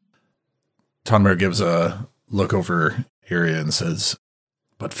 Okay. Tonmir gives a look over Iria and says,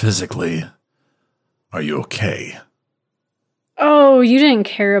 but physically, are you okay? Oh, you didn't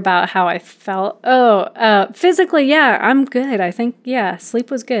care about how I felt. Oh, physically, yeah, I'm good. I think, yeah, sleep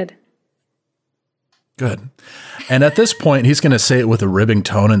was good. Good. And at this point, he's going to say it with a ribbing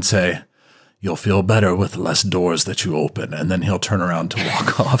tone and say, you'll feel better with less doors that you open. And then he'll turn around to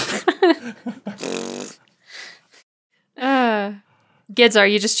walk off. Gids, are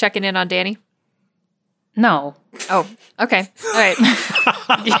you just checking in on Danny? No. Oh, okay. All right.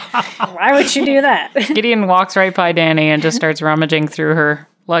 Why would you do that? Gideon walks right by Danny and just starts rummaging through her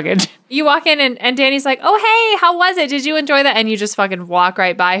luggage. You walk in and Danny's like, oh, hey, how was it? Did you enjoy that? And you just fucking walk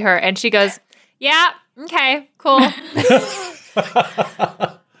right by her. And she goes, yeah, okay, cool.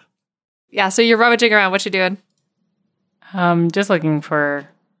 Yeah, so you're rummaging around. What you doing? Just looking for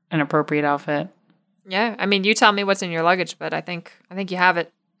an appropriate outfit. Yeah, I mean, you tell me what's in your luggage, but I think you have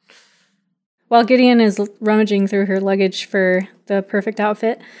it. While Gideon is rummaging through her luggage for the perfect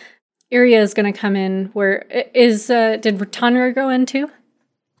outfit, Iria is going to come in. Did Tonrir go in too?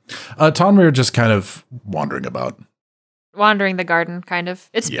 Tonmir just kind of wandering about. Wandering the garden, kind of.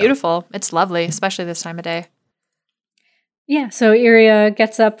 It's beautiful. It's lovely, especially this time of day. Yeah, so Iria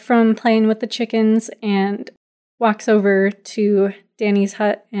gets up from playing with the chickens and walks over to Danny's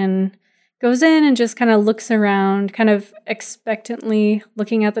hut and goes in and just kind of looks around, kind of expectantly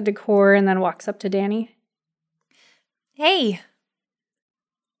looking at the decor, and then walks up to Danny. Hey.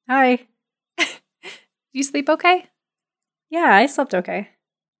 Hi. You sleep okay? Yeah, I slept okay.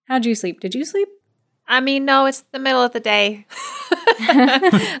 How'd you sleep? Did you sleep? I mean, no, it's the middle of the day.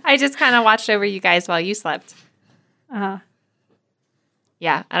 I just kind of watched over you guys while you slept.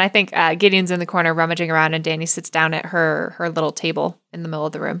 Yeah, and I think Gideon's in the corner rummaging around, and Danny sits down at her little table in the middle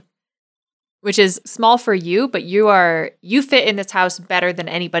of the room, which is small for you, but you fit in this house better than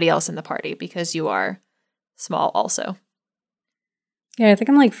anybody else in the party because you are small also. Yeah, I think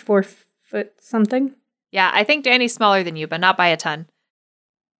I'm like 4 foot something. Yeah, I think Danny's smaller than you, but not by a ton.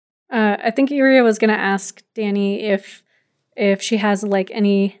 I think Iria was going to ask Danny if she has like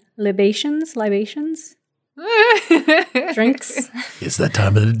any libations, drinks. It's that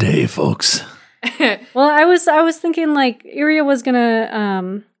time of the day, folks. Well, I was thinking like Iria was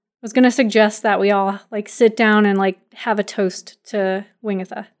gonna suggest that we all like sit down and like have a toast to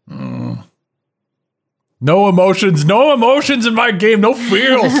Wingatha. No emotions in my game. No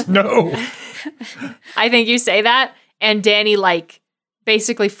feels. No. I think you say that, and Danny like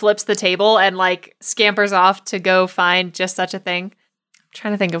basically flips the table and like scampers off to go find just such a thing. I'm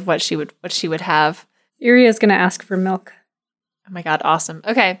trying to think of what she would have. Iria's gonna ask for milk. Oh my god, awesome.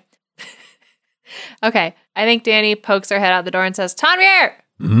 Okay. Okay. I think Danny pokes her head out the door and says, Tonrir!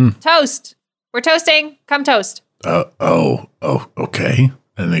 Toast! We're toasting! Come toast. Okay.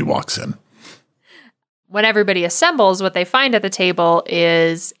 And then he walks in. When everybody assembles, what they find at the table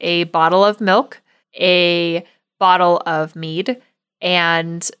is a bottle of milk, a bottle of mead,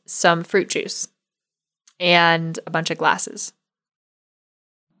 and some fruit juice, and a bunch of glasses.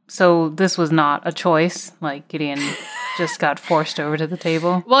 So this was not a choice. Like Gideon just got forced over to the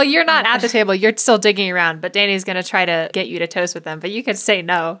table. Well, you're not at the table. You're still digging around, but Danny's going to try to get you to toast with them. But you could say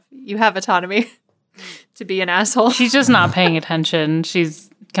no. You have autonomy to be an asshole. She's just not paying attention. She's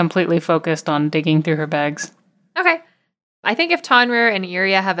completely focused on digging through her bags. Okay. I think if Tonrir and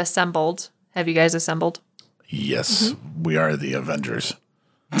Iria have assembled, have you guys assembled? Yes, we are the Avengers.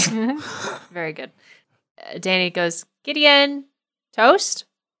 Very good. Danny goes, Gideon, toast?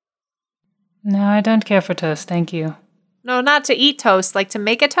 No, I don't care for toast. Thank you. No, not to eat toast, like to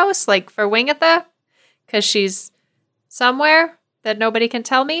make a toast, like for Wingatha? Because she's somewhere that nobody can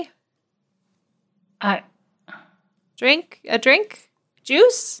tell me? Drink? A drink?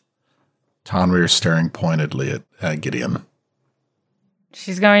 Juice? Tonrir staring pointedly at Gideon.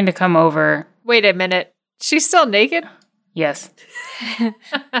 She's going to come over. Wait a minute. She's still naked? Yes. She's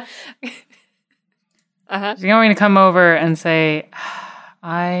going to come over and say,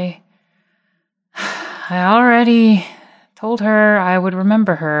 I already told her I would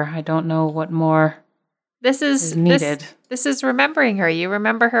remember her. I don't know what more This is is needed. This is remembering her. You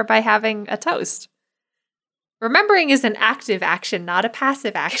remember her by having a toast. Remembering is an active action, not a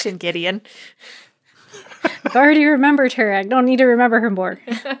passive action, Gideon. I've already remembered her. I don't need to remember her more.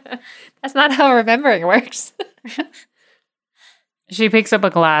 That's not how remembering works. She picks up a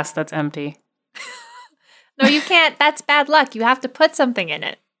glass that's empty. No, you can't. That's bad luck. You have to put something in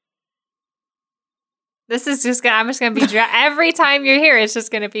it. This is just gonna, I'm just going to be, every time you're here, it's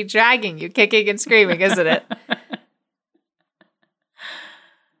just going to be dragging you, kicking and screaming, isn't it?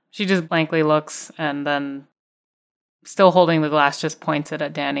 She just blankly looks and then, still holding the glass, just points it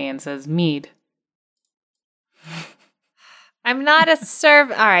at Danny and says, mead. I'm not a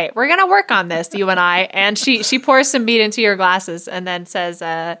serv. All right, we're going to work on this, you and I. And she pours some mead into your glasses and then says,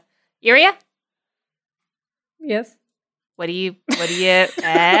 Iria? Yes. What do you,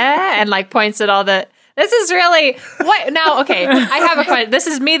 and like points at all the, this is really, what, now, okay, I have a question. This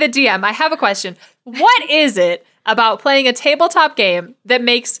is me, the DM. I have a question. What is it about playing a tabletop game that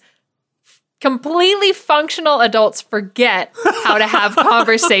makes completely functional adults forget how to have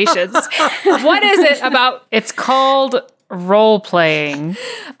conversations? What is it about? It's called role playing.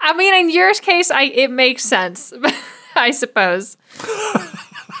 I mean, in your case, it makes sense, I suppose.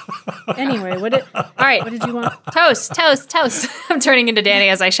 Anyway, all right. What did you want? Toast. I'm turning into Danny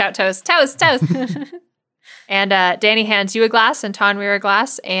as I shout toast. And Danny hands you a glass and Tonrir a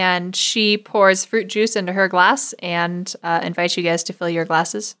glass, and she pours fruit juice into her glass and invites you guys to fill your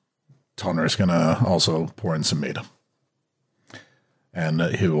glasses. Tonrir's going to also pour in some mead. And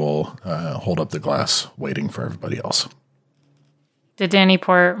he will hold up the glass, waiting for everybody else. Did Danny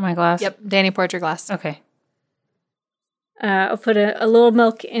pour my glass? Yep, Danny poured your glass. Okay. I'll put a little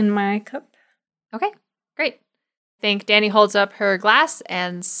milk in my cup. Okay, great. I think Danny holds up her glass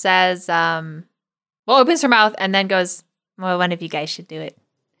and says, opens her mouth and then goes, well, one of you guys should do it.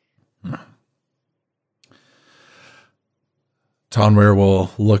 Tonrir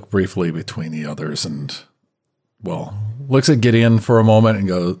will look briefly between the others and, looks at Gideon for a moment and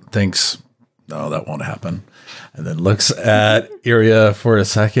go, thinks, no, that won't happen. And then looks at Iria for a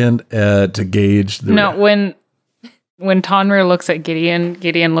second to gauge the... No, when Tonrir looks at Gideon,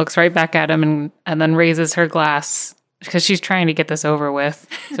 Gideon looks right back at him and then raises her glass because she's trying to get this over with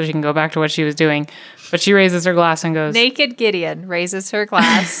so she can go back to what she was doing. But she raises her glass and goes... Naked Gideon raises her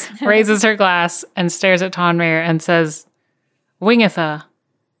glass. raises her glass and stares at Tonrir and says, Wingatha,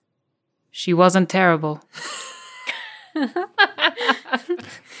 she wasn't terrible.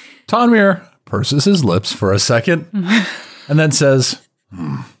 Tonrir purses his lips for a second and then says,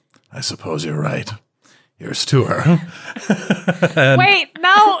 I suppose you're right. Here's to her. Wait,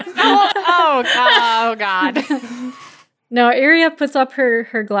 no. Oh, God. No, Iria puts up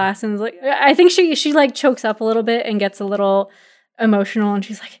her glass and is like, I think she like chokes up a little bit and gets a little emotional, and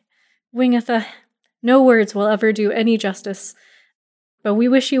she's like, Wingatha, no words will ever do any justice, but we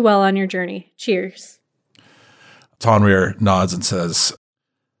wish you well on your journey. Cheers. Tonrir nods and says,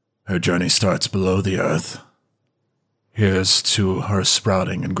 her journey starts below the earth. Here's to her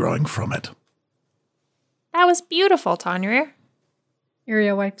sprouting and growing from it. That was beautiful, Tonrir.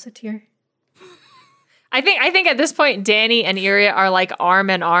 Iria wipes a tear. I think at this point, Danny and Iria are like arm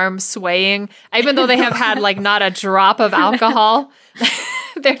in arm swaying, even though they have had like not a drop of alcohol.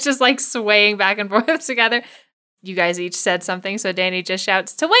 They're just like swaying back and forth together. You guys each said something, so Danny just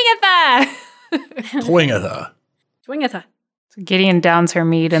shouts, Twingatha! Twingatha. Twingatha. So Gideon downs her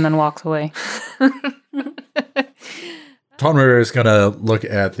mead and then walks away. Tonrir is going to look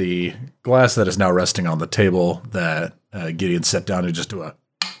at the glass that is now resting on the table that Gideon set down and just do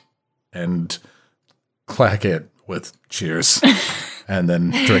and clack it with cheers and then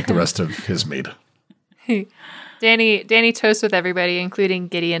drink the rest of his mead. Danny toasts with everybody, including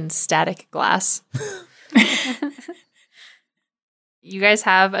Gideon's static glass. You guys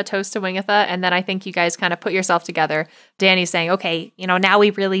have a toast to Wingatha, and then I think you guys kind of put yourself together. Danny's saying, okay, now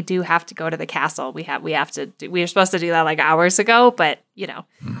we really do have to go to the castle. We were supposed to do that like hours ago, but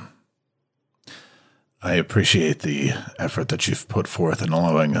I appreciate the effort that you've put forth in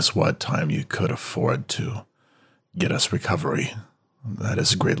allowing us what time you could afford to get us recovery. That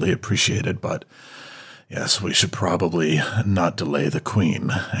is greatly appreciated, but yes, we should probably not delay the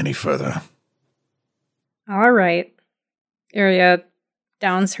queen any further. All right. Iria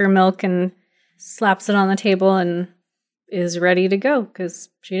downs her milk and slaps it on the table and is ready to go because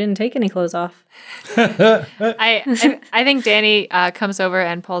she didn't take any clothes off. I think Danny comes over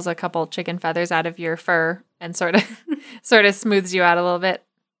and pulls a couple chicken feathers out of your fur and sort of smooths you out a little bit.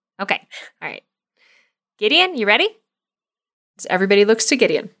 Okay. All right. Gideon, you ready? So everybody looks to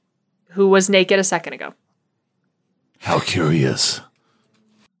Gideon, who was naked a second ago. How curious.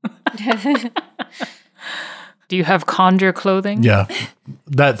 Do you have conjure clothing? Yeah,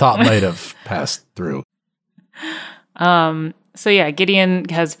 that thought might have passed through. So yeah, Gideon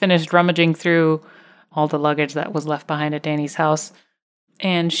has finished rummaging through all the luggage that was left behind at Danny's house.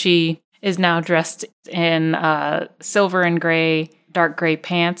 And she is now dressed in silver and gray, dark gray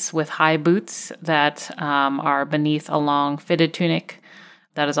pants with high boots that are beneath a long fitted tunic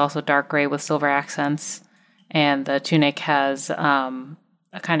that is also dark gray with silver accents. And the tunic has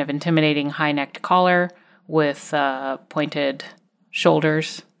a kind of intimidating high-necked collar with pointed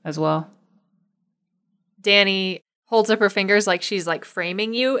shoulders as well. Danny holds up her fingers like she's like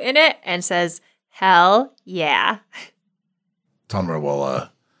framing you in it and says, "Hell yeah." Tonra will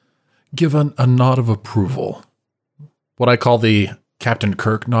give a nod of approval. What I call the Captain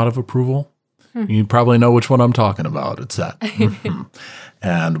Kirk nod of approval. You probably know which one I'm talking about. It's that. Mhm.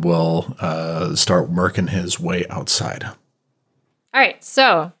 And will start working his way outside. All right,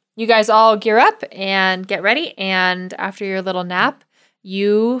 so you guys all gear up and get ready. And after your little nap,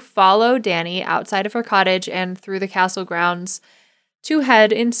 you follow Danny outside of her cottage and through the castle grounds to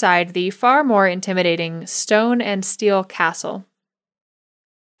head inside the far more intimidating stone and steel castle.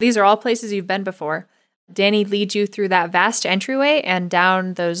 These are all places you've been before. Danny leads you through that vast entryway and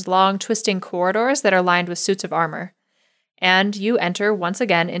down those long twisting corridors that are lined with suits of armor. And you enter once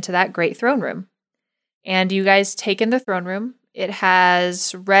again into that great throne room. And you guys take in the throne room. It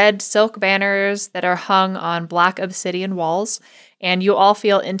has red silk banners that are hung on black obsidian walls, and you all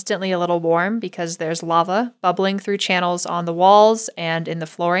feel instantly a little warm because there's lava bubbling through channels on the walls and in the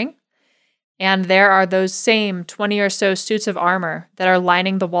flooring. And there are those same 20 or so suits of armor that are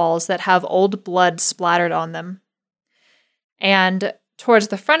lining the walls that have old blood splattered on them. And towards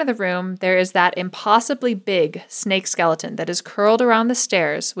the front of the room, there is that impossibly big snake skeleton that is curled around the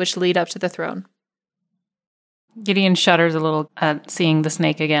stairs which lead up to the throne. Gideon shudders a little at seeing the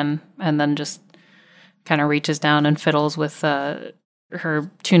snake again and then just kind of reaches down and fiddles with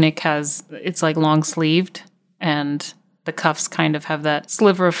her tunic. It's like long sleeved and the cuffs kind of have that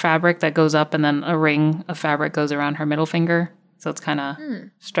sliver of fabric that goes up and then a ring of fabric goes around her middle finger. So it's kind of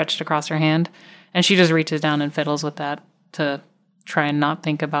stretched across her hand. And she just reaches down and fiddles with that to try and not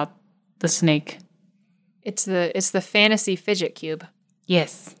think about the snake. It's the fantasy fidget cube.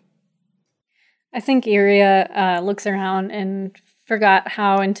 Yes. I think Iria looks around and forgot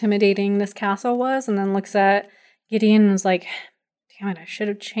how intimidating this castle was, and then looks at Gideon and is like, damn it, I should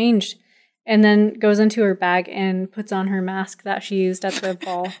have changed. And then goes into her bag and puts on her mask that she used at the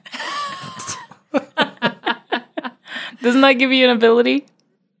ball. Doesn't that give you an ability?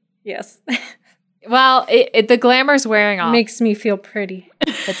 Yes. Well, the glamour's wearing off. Makes me feel pretty.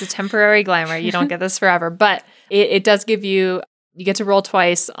 It's a temporary glamour. You don't get this forever. But it does give you get to roll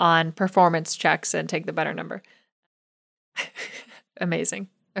twice on performance checks and take the better number. Amazing.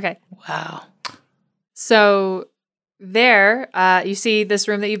 Okay. Wow. So there, you see this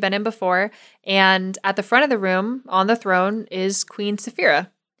room that you've been in before. And at the front of the room, on the throne, is Queen Saphira.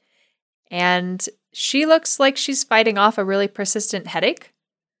 And she looks like she's fighting off a really persistent headache.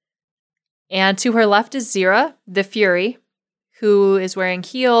 And to her left is Zira, the Fury, who is wearing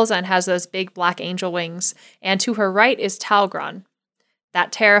heels and has those big black angel wings. And to her right is Talgron,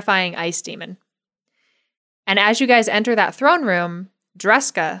 that terrifying ice demon. And as you guys enter that throne room,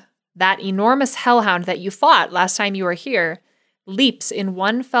 Dreska, that enormous hellhound that you fought last time you were here, leaps in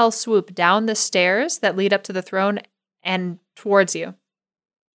one fell swoop down the stairs that lead up to the throne and towards you.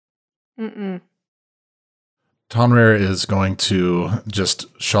 Tonrir is going to just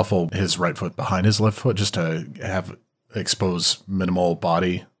shuffle his right foot behind his left foot just to have expose minimal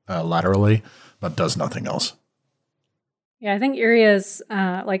body laterally, but does nothing else. Yeah, I think Iria's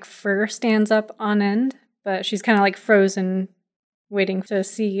fur stands up on end, but she's kind of like frozen, waiting to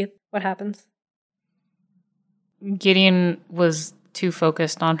see what happens. Gideon was too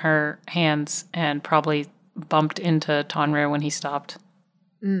focused on her hands and probably bumped into Tonrir when he stopped.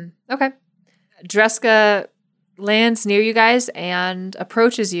 Okay. Dreska lands near you guys and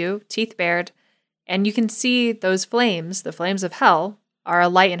approaches you, teeth bared, and you can see those flames, the flames of hell, are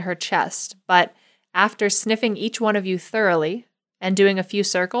alight in her chest. But after sniffing each one of you thoroughly and doing a few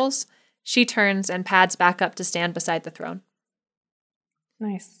circles, she turns and pads back up to stand beside the throne.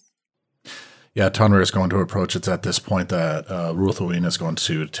 Nice. Yeah, Tonrir is going to approach. It's at this point that Ruthwin is going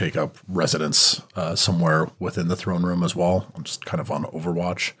to take up residence somewhere within the throne room as well. I'm just kind of on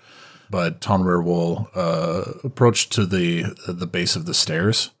Overwatch. But Tonrir will approach to the base of the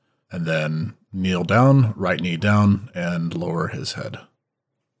stairs and then kneel down, right knee down, and lower his head.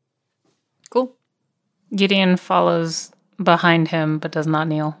 Cool. Gideon follows behind him but does not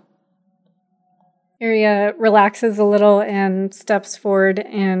kneel. Iria relaxes a little and steps forward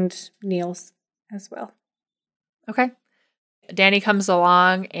and kneels as well. Okay. Danny comes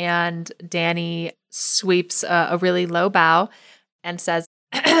along and Danny sweeps a really low bow and says,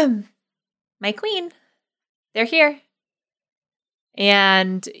 "My queen, they're here."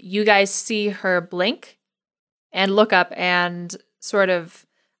 And you guys see her blink and look up and sort of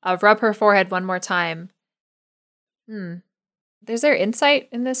rub her forehead one more time. Is there insight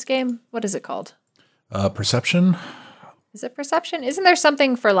in this game? What is it called? Perception? Is it perception? Isn't there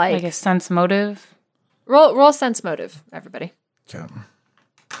something for Like a sense motive? Roll sense motive, everybody. Okay.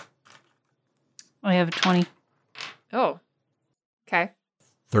 I have a 20. Oh. Okay.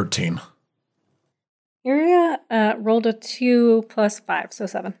 13. Iria rolled a 2 plus 5, so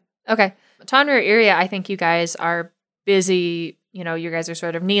 7. Okay. Tanra, Iria, I think you guys are busy. You know, you guys are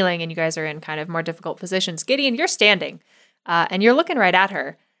sort of kneeling and you guys are in kind of more difficult positions. Gideon, you're standing and you're looking right at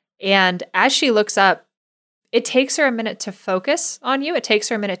her. And as she looks up, it takes her a minute to focus on you. It takes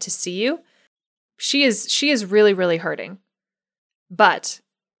her a minute to see you. She is really, really hurting. But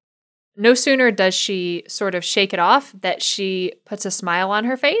no sooner does she sort of shake it off that she puts a smile on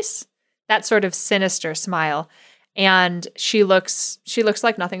her face, that sort of sinister smile. And she looks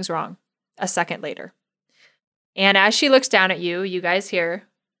like nothing's wrong a second later. And as she looks down at you, you guys hear,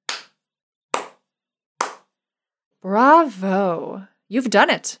 "Bravo. You've done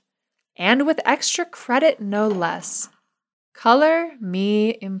it. And with extra credit, no less. Color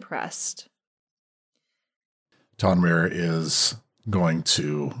me impressed." Tonrir is going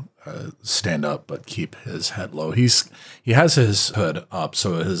to stand up but keep his head low. He has his hood up,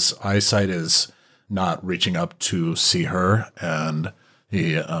 so his eyesight is not reaching up to see her, and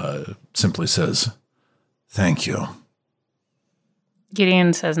he simply says, "Thank you."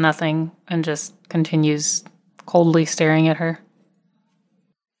 Gideon says nothing and just continues coldly staring at her.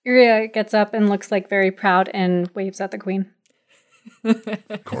 Iria gets up and looks like very proud and waves at the queen.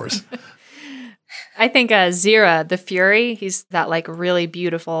 Of course. I think Zira, the Fury, he's that like really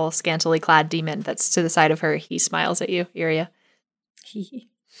beautiful, scantily clad demon that's to the side of her. He smiles at you, Iria.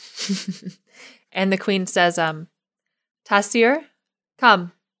 And the queen says, "Tasir,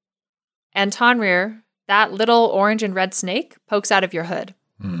 come." And Tonrir, that little orange and red snake pokes out of your hood.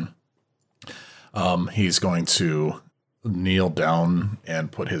 He's going to kneel down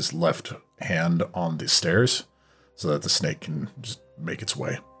and put his left hand on the stairs so that the snake can just make its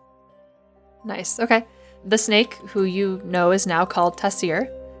way. Nice. Okay. The snake, who you know is now called Tasir,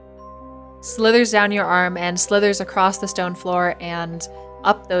 slithers down your arm and slithers across the stone floor and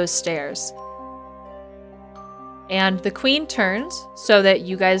up those stairs. And the queen turns so that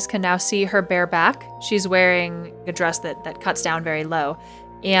you guys can now see her bare back. She's wearing a dress that cuts down very low.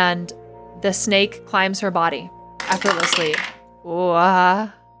 And the snake climbs her body effortlessly. Ooh,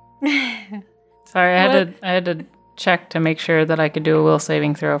 Sorry, I had to check to make sure that I could do a will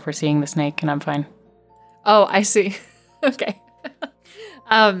saving throw for seeing the snake, and I'm fine. Oh, I see. Okay.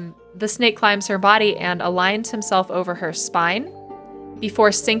 The snake climbs her body and aligns himself over her spine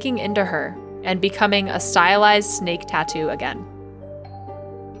before sinking into her and becoming a stylized snake tattoo again.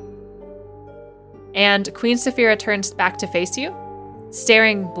 And Queen Saphira turns back to face you,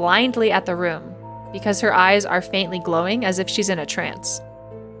 staring blindly at the room because her eyes are faintly glowing as if she's in a trance.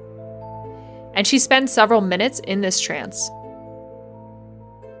 And she spends several minutes in this trance.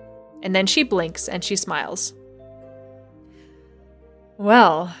 And then she blinks and she smiles.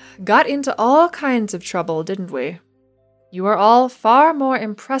 "Well, got into all kinds of trouble, didn't we? You are all far more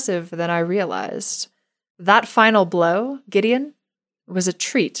impressive than I realized. That final blow, Gideon, was a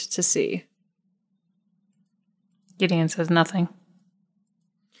treat to see." Gideon says nothing.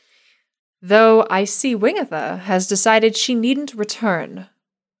 "Though I see Wingatha has decided she needn't return.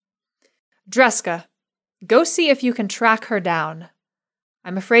 Dreska, go see if you can track her down.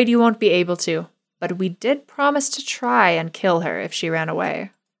 I'm afraid you won't be able to, but we did promise to try and kill her if she ran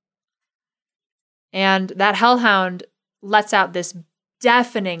away." And that hellhound lets out this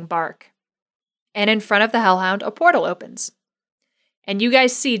deafening bark. And in front of the hellhound, a portal opens. And you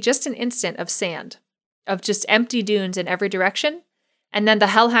guys see just an instant of sand, of just empty dunes in every direction. And then the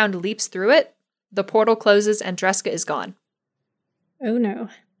hellhound leaps through it, the portal closes, and Dreska is gone. Oh no.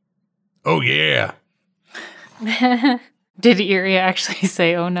 Oh, yeah. Did Iria actually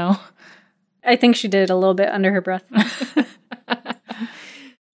say, "Oh no"? I think she did a little bit under her breath.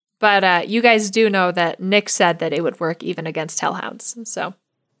 But you guys do know that Nick said that it would work even against hellhounds. So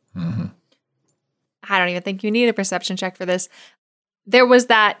I don't even think you need a perception check for this. There was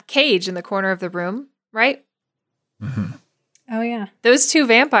that cage in the corner of the room, right? Mm-hmm. Oh yeah. Those two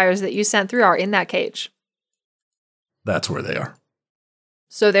vampires that you sent through are in that cage. That's where they are.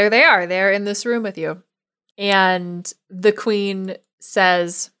 So there they are. They're in this room with you. And the queen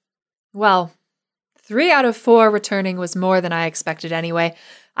says, well, 3 out of 4 returning was more than I expected anyway.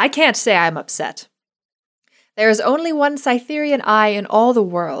 I can't say I'm upset. There is only one Cytherian eye in all the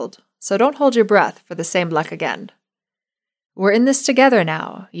world, so don't hold your breath for the same luck again. We're in this together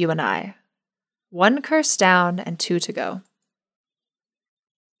now, you and I. 1 curse down and 2 to go.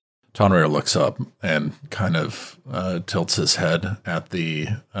 Tonrir looks up and kind of tilts his head at the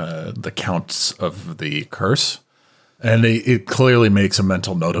counts of the curse, and it clearly makes a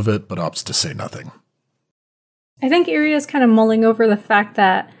mental note of it, but opts to say nothing. I think Iria's kind of mulling over the fact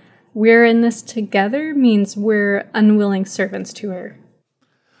that we're in this together means we're unwilling servants to her.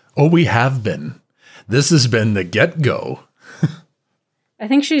 Oh, we have been. This has been the get-go. I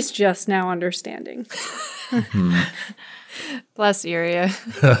think she's just now understanding. Bless Iria.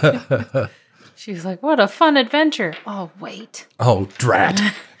 She's like, what a fun adventure. Oh, wait. Oh, drat.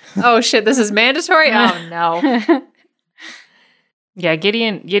 Oh, shit, this is mandatory? Oh, no. Yeah,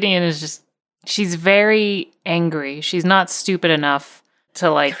 Gideon is just, she's very angry. She's not stupid enough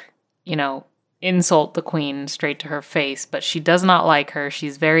to, insult the queen straight to her face, but she does not like her.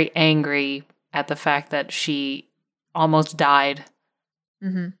 She's very angry at the fact that she almost died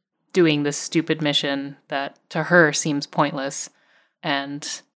doing this stupid mission that to her seems pointless. And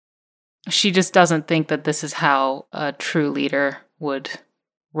she just doesn't think that this is how a true leader would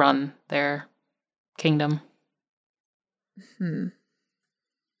run their kingdom.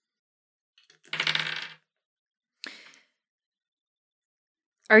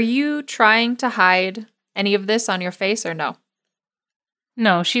 Are you trying to hide any of this on your face or no?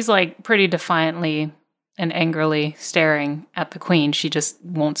 No, she's pretty defiantly and angrily staring at the queen. She just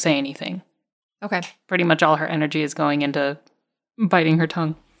won't say anything. Okay. Pretty much all her energy is going into biting her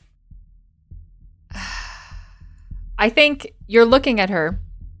tongue. I think you're looking at her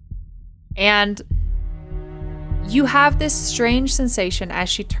and you have this strange sensation as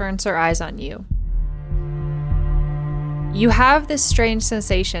she turns her eyes on you. You have this strange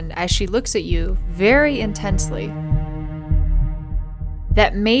sensation as she looks at you very intensely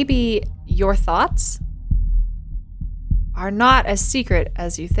that maybe your thoughts are not as secret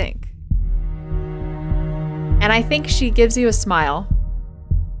as you think. And I think she gives you a smile,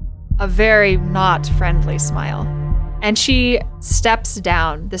 a very not friendly smile, and she steps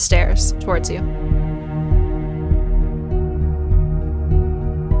down the stairs towards you.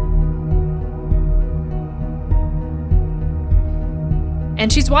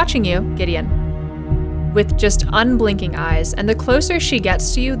 And she's watching you, Gideon, with just unblinking eyes. And the closer she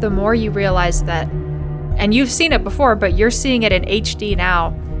gets to you, the more you realize that, and you've seen it before, but you're seeing it in HD now,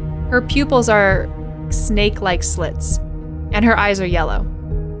 her pupils are snake-like slits, and her eyes are yellow.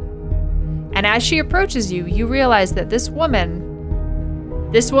 And as she approaches you, you realize that this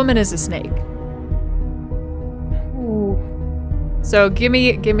woman is a snake. Ooh. So give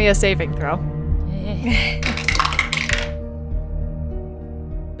me a saving throw.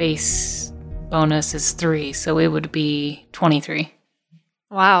 Base bonus is 3, so it would be 23.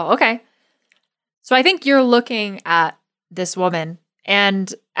 Wow, okay. So I think you're looking at this woman,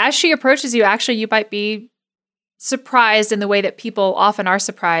 and as she approaches you, actually, you might be surprised in the way that people often are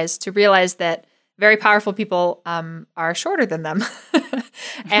surprised to realize that very powerful people are shorter than them.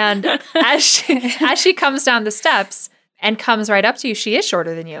 And as she comes down the steps and comes right up to you, she is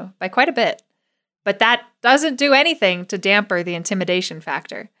shorter than you by quite a bit. But that doesn't do anything to damper the intimidation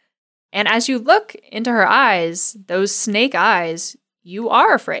factor. And as you look into her eyes, those snake eyes, you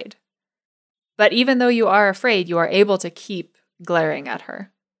are afraid. But even though you are afraid, you are able to keep glaring at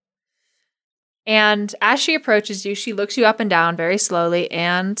her. And as she approaches you, she looks you up and down very slowly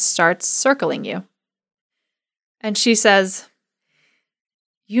and starts circling you. And she says,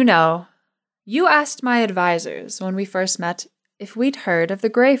 "You know, you asked my advisors when we first met if we'd heard of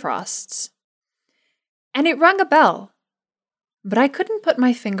the Greyfrosts. And it rang a bell, but I couldn't put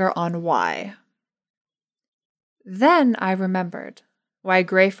my finger on why. Then I remembered why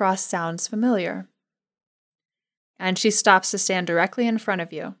Greyfrost sounds familiar." And she stops to stand directly in front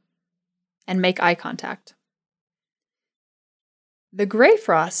of you and make eye contact. The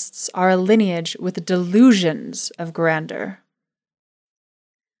Greyfrosts are a lineage with delusions of grandeur.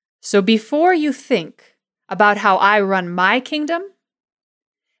 So before you think about how I run my kingdom,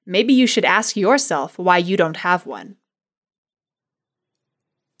 maybe you should ask yourself why you don't have one.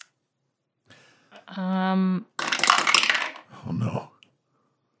 Oh, no.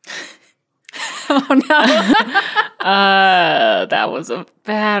 Oh, no. That was a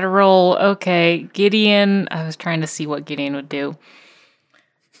bad roll. Okay, Gideon. I was trying to see what Gideon would do.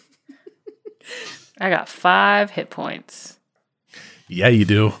 I got 5 hit points. Yeah, you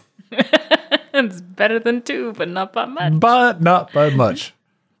do. It's better than 2, but not by much. But not by much.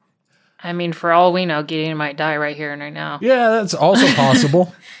 I mean, for all we know, Gideon might die right here and right now. Yeah, that's also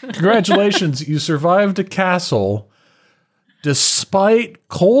possible. Congratulations, you survived a castle despite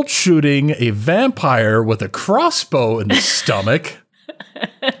cold shooting a vampire with a crossbow in the stomach.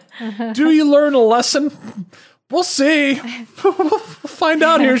 Do you learn a lesson? We'll see. We'll find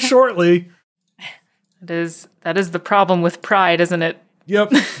out here shortly. That is the problem with pride, isn't it?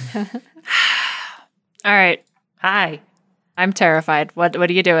 Yep. All right. Hi. I'm terrified. What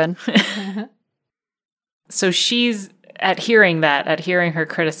are you doing? So she's at hearing her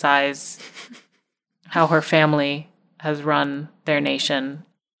criticize how her family has run their nation.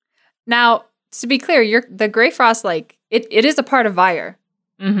 Now, to be clear, the Greyfrost, like, it is a part of Vyre.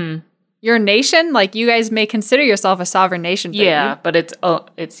 Mm-hmm. Your nation, like, you guys may consider yourself a sovereign nation. Yeah, but it's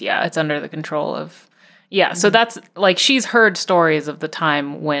under the control of... Yeah, mm-hmm. So that's, like, she's heard stories of the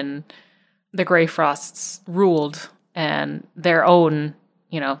time when the Greyfrosts ruled and their own,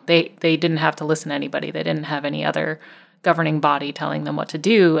 they didn't have to listen to anybody. They didn't have any other governing body telling them what to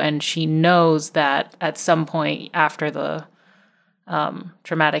do. And she knows that at some point after the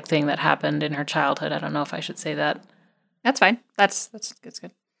traumatic thing that happened in her childhood, I don't know if I should say that. That's fine. That's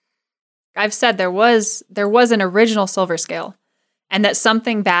good. I've said there was an original Silver Scale, and that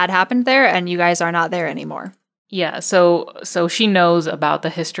something bad happened there, and you guys are not there anymore. Yeah, so she knows about the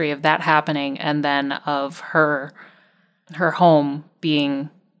history of that happening, and then of her home being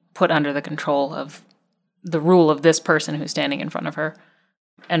put under the control of the rule of this person who's standing in front of her.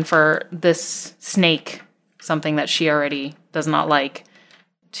 And for this snake, something that she already does not like,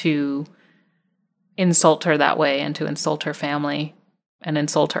 to insult her that way and to insult her family and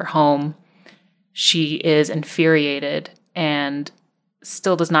insult her home, she is infuriated and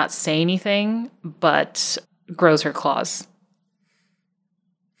still does not say anything, but grows her claws.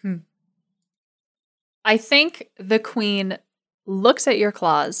 I think the queen looks at your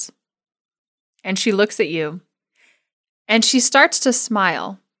claws, and she looks at you, and she starts to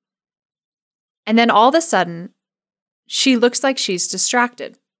smile. And then all of a sudden, she looks like she's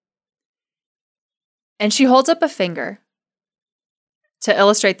distracted. And she holds up a finger to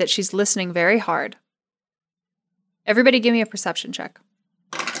illustrate that she's listening very hard. Everybody give me a perception check.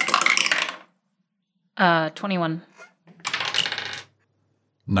 21.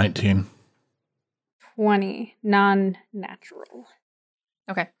 19. 20. Non-natural.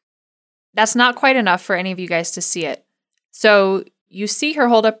 Okay. That's not quite enough for any of you guys to see it. So you see her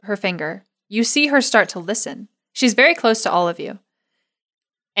hold up her finger. You see her start to listen. She's very close to all of you.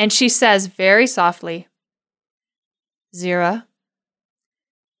 And she says very softly, "Zira,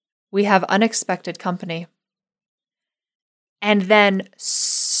 we have unexpected company." And then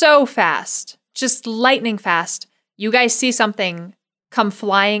so fast, just lightning fast, you guys see something come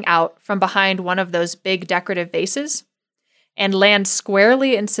flying out from behind one of those big decorative vases and land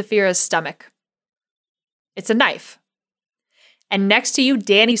squarely in Saphira's stomach. It's a knife. And next to you,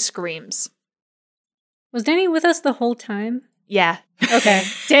 Danny screams. Was Danny with us the whole time? Yeah. Okay.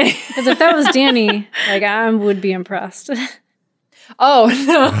 Danny. Because if that was Danny, like, I would be impressed. Oh,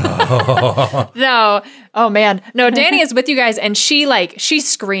 no. No. Oh, man. No, Danny is with you guys, and she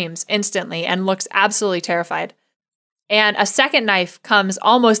screams instantly and looks absolutely terrified. And a second knife comes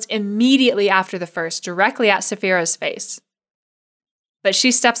almost immediately after the first, directly at Saphira's face. But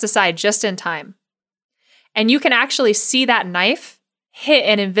she steps aside just in time. And you can actually see that knife hit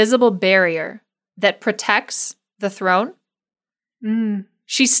an invisible barrier that protects the throne. Mm.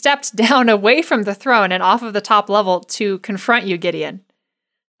 She stepped down away from the throne and off of the top level to confront you, Gideon.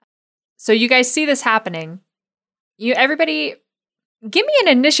 So you guys see this happening. Everybody, give me an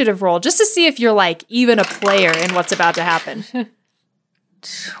initiative roll just to see if you're like even a player in what's about to happen.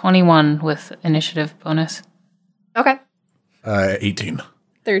 21 with initiative bonus. Okay. 18.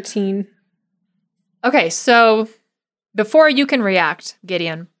 13. Okay, so before you can react,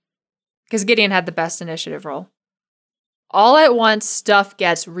 Gideon, because Gideon had the best initiative roll, all at once, stuff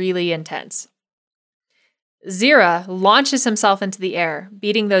gets really intense. Zira launches himself into the air,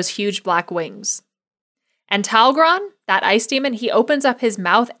 beating those huge black wings. And Talgron, that ice demon, he opens up his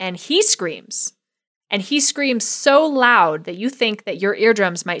mouth and he screams. And he screams so loud that you think that your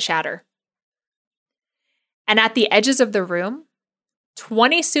eardrums might shatter. And at the edges of the room,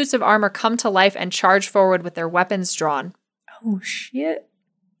 20 suits of armor come to life and charge forward with their weapons drawn. Oh, shit.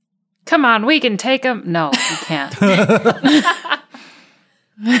 Come on, we can take them. No, we can't.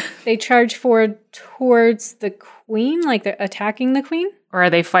 They charge forward towards the queen, like they're attacking the queen? Or are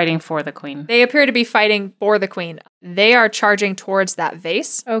they fighting for the queen? They appear to be fighting for the queen. They are charging towards that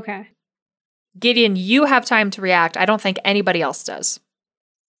vase. Okay. Gideon, you have time to react. I don't think anybody else does.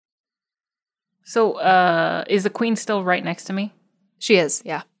 So, is the queen still right next to me? She is,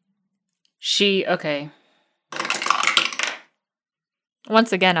 yeah. Okay.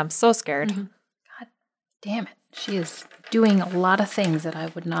 Once again, I'm so scared. God damn it. She is doing a lot of things that I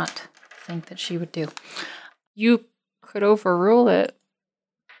would not think that she would do. You could overrule it.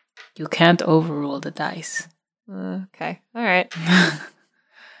 You can't overrule the dice. Okay, all right.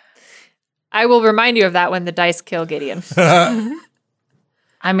 I will remind you of that when the dice kill Gideon.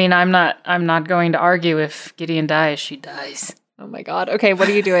 I mean, I'm not going to argue. If Gideon dies, she dies. Oh my god. Okay, what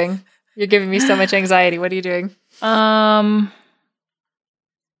are you doing? You're giving me so much anxiety. What are you doing?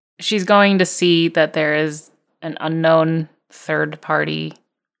 She's going to see that there is an unknown third party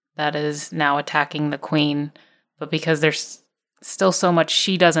that is now attacking the queen, but because there's still so much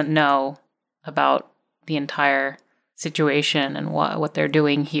she doesn't know about the entire situation and what they're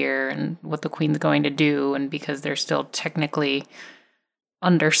doing here and what the queen's going to do, and because they're still technically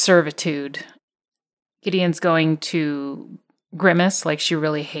under servitude, Gideon's going to grimace like she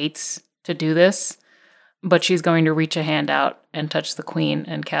really hates to do this, but she's going to reach a hand out and touch the queen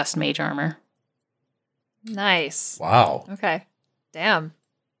and cast mage armor. Nice. Wow. Okay. Damn.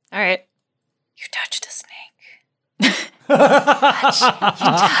 All right. You touched a snake. You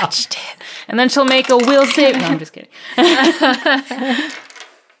touched it. And then she'll make a will save. No, I'm just kidding.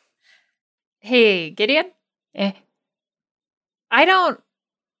 Hey, Gideon? I don't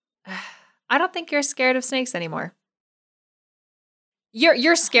think you're scared of snakes anymore.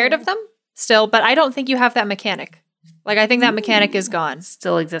 You're scared of them still, but I don't think you have that mechanic. Like, I think that mechanic is gone.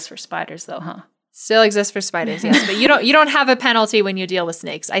 Still exists for spiders, though, huh? Still exists for spiders, yes. But you don't have a penalty when you deal with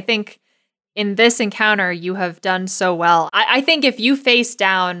snakes. I think in this encounter, you have done so well. I think if you face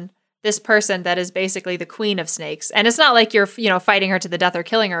down this person that is basically the queen of snakes, and it's not like you're, fighting her to the death or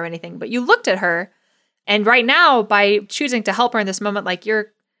killing her or anything, but you looked at her, and right now, by choosing to help her in this moment, like,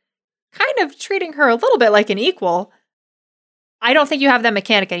 you're kind of treating her a little bit like an equal. I don't think you have that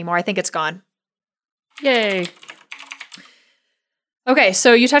mechanic anymore. I think it's gone. Yay. Okay,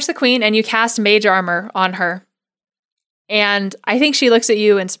 so you touch the queen and you cast mage armor on her. And I think she looks at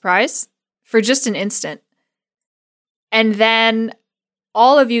you in surprise for just an instant. And then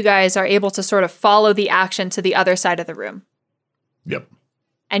all of you guys are able to sort of follow the action to the other side of the room. Yep.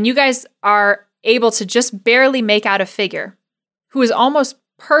 And you guys are able to just barely make out a figure who is almost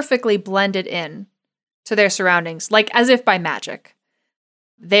perfectly blended in to their surroundings, like as if by magic.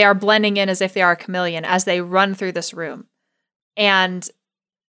 They are blending in as if they are a chameleon as they run through this room. And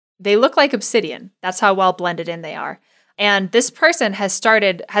they look like obsidian. That's how well blended in they are. And this person has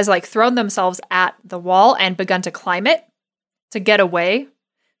thrown themselves at the wall and begun to climb it to get away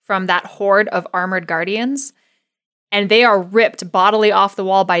from that horde of armored guardians. And they are ripped bodily off the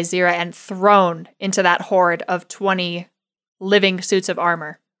wall by Zira and thrown into that horde of 20 living suits of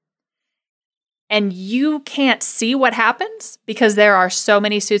armor. And you can't see what happens because there are so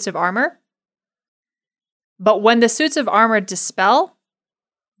many suits of armor. But when the suits of armor dispel,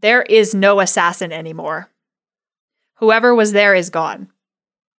 there is no assassin anymore. Whoever was there is gone.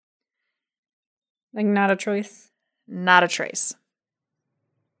 Like, not a choice. Not a trace.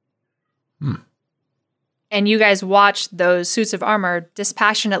 And you guys watch those suits of armor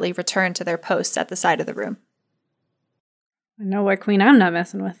dispassionately return to their posts at the side of the room. I know what queen I'm not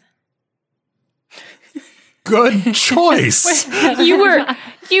messing with. Good choice.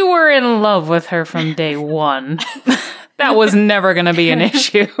 You were in love with her from day one. That was never going to be an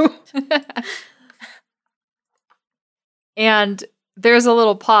issue. And there's a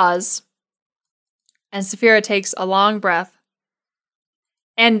little pause. And Saphira takes a long breath.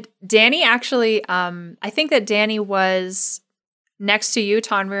 And Danny actually, I think that Danny was next to you,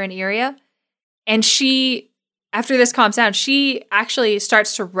 Tonrir and Iria. And she, after this calms down, she actually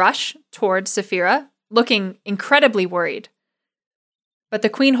starts to rush towards Saphira, looking incredibly worried. But the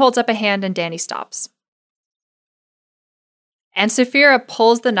queen holds up a hand and Danny stops. And Saphira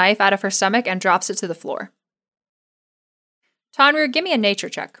pulls the knife out of her stomach and drops it to the floor. Tonrir, give me a nature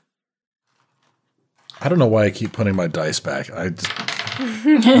check. I don't know why I keep putting my dice back. I'm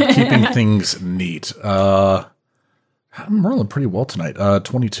keeping things neat. I'm rolling pretty well tonight.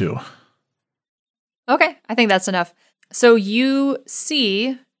 22. Okay, I think that's enough. So you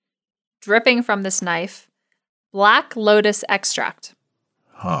see, dripping from this knife, black lotus extract.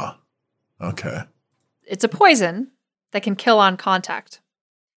 Huh. Okay. It's a poison that can kill on contact,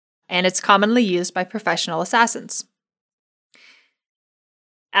 and it's commonly used by professional assassins.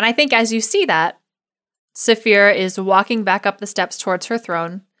 And I think as you see that, Saphira is walking back up the steps towards her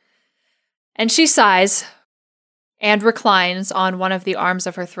throne, and she sighs and reclines on one of the arms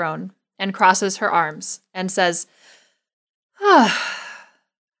of her throne and crosses her arms and says,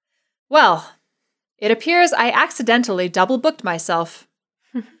 well, it appears I accidentally double booked myself.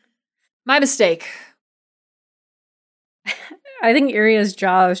 My mistake. I think Iria's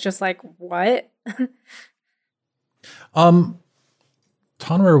jaw is just like, what?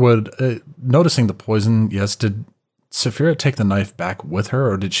 Tonrir would, noticing the poison, yes, did Saphira take the knife back with her,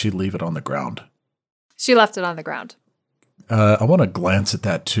 or did she leave it on the ground? She left it on the ground. I want to glance at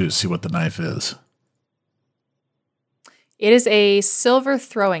that too, see what the knife is. It is a silver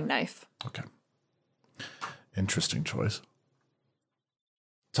throwing knife. Okay. Interesting choice.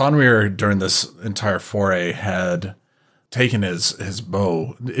 Tonrir, during this entire foray, had taken his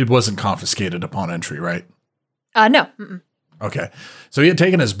bow. It wasn't confiscated upon entry, right? No. Mm-mm. Okay. So he had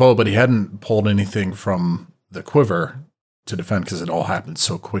taken his bow, but he hadn't pulled anything from the quiver to defend because it all happened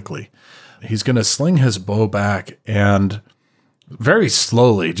so quickly. He's going to sling his bow back and very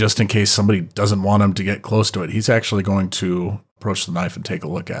slowly, just in case somebody doesn't want him to get close to it, he's actually going to approach the knife and take a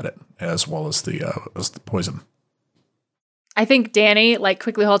look at it, as well as the poison. I think Danny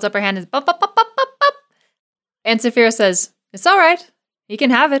quickly holds up her hand and bop, bop, bop, bop, bop, bop. And Saphira says, "It's all right. He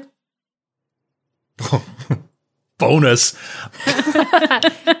can have it." Bonus.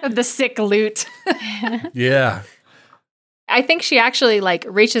 The sick loot. Yeah. I think she actually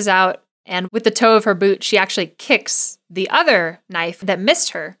reaches out and with the toe of her boot, she actually kicks the other knife that missed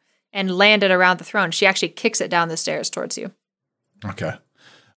her and landed around the throne. She actually kicks it down the stairs towards you. Okay.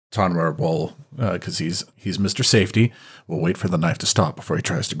 Tonrir will, because he's Mr. Safety, will wait for the knife to stop before he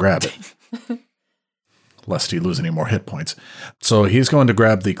tries to grab it, lest he lose any more hit points. So he's going to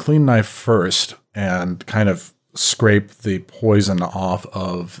grab the clean knife first and kind of scrape the poison off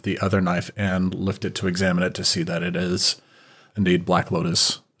of the other knife and lift it to examine it to see that it is indeed Black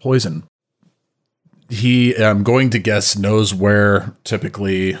Lotus poison. He, I'm going to guess, knows where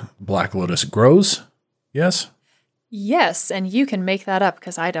typically Black Lotus grows. Yes? Yes, and you can make that up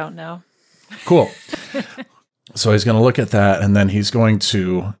because I don't know. Cool. So he's going to look at that, and then he's going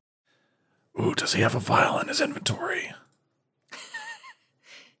to... Ooh, does he have a vial in his inventory?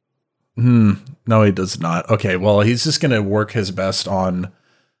 No, he does not. Okay, well, he's just going to work his best on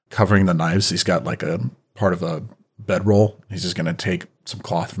covering the knives. He's got a part of a bedroll. He's just going to take some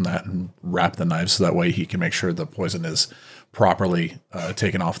cloth from that and wrap the knives so that way he can make sure the poison is properly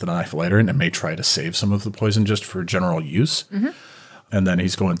taken off the knife later, and it may try to save some of the poison just for general use. Mm-hmm. And then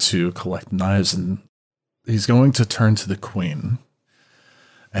he's going to collect knives, and he's going to turn to the queen,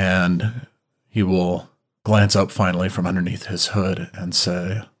 and he will glance up finally from underneath his hood and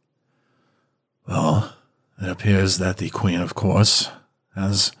say, "Well, it appears that the queen, of course,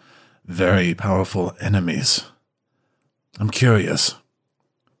 has very powerful enemies. I'm curious,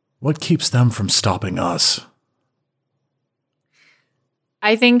 what keeps them from stopping us?"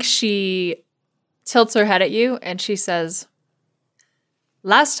 I think she tilts her head at you and she says,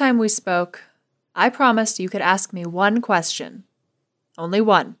 "Last time we spoke, I promised you could ask me one question. Only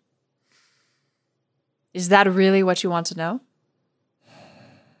one. Is that really what you want to know?"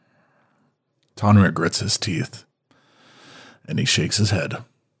 Tonrir grits his teeth, and he shakes his head.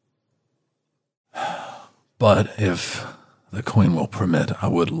 "But if the queen will permit, I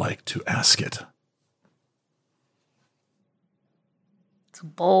would like to ask it." It's a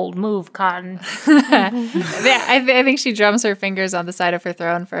bold move, Cotton. I think she drums her fingers on the side of her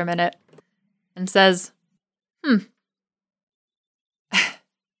throne for a minute and says,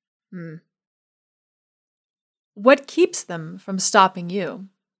 What keeps them from stopping you?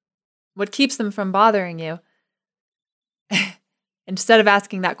 What keeps them from bothering you? Instead of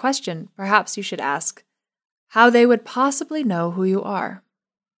asking that question, perhaps you should ask how they would possibly know who you are.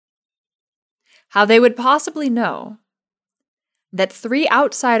 How they would possibly know that 3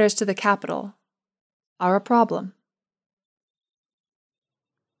 outsiders to the capital are a problem.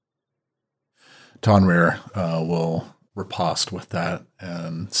 Tonrir will riposte with that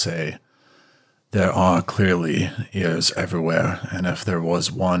and say, "There are clearly ears everywhere, and if there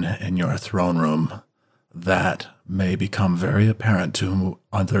was one in your throne room, that may become very apparent to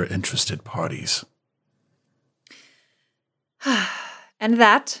other interested parties." And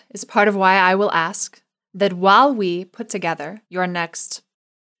that is part of why I will ask that while we put together your next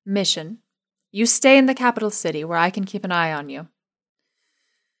mission, you stay in the capital city where I can keep an eye on you.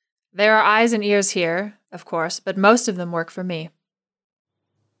 There are eyes and ears here, of course, but most of them work for me.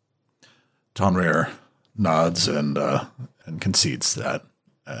 Tonrir nods and concedes that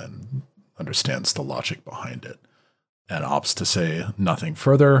and understands the logic behind it and opts to say nothing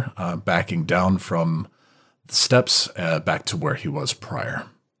further, backing down from the steps back to where he was prior.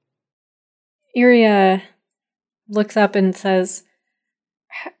 Iria looks up and says,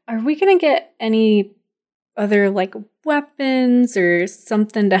 Are we going to get any other, like, weapons or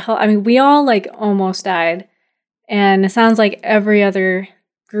something to help? I mean, we all, like, almost died. And it sounds like every other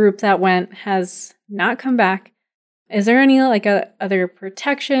group that went has not come back. Is there any, like, other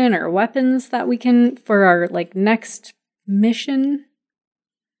protection or weapons that we can, for our, like, next mission?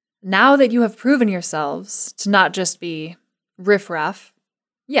 Now that you have proven yourselves to not just be riffraff,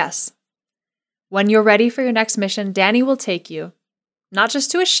 yes. When you're ready for your next mission, Danny will take you, not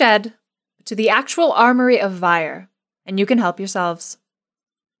just to a shed, but to the actual armory of Vire, and you can help yourselves.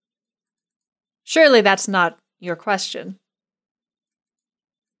 Surely that's not your question.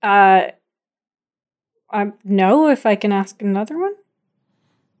 No, if I can ask another one?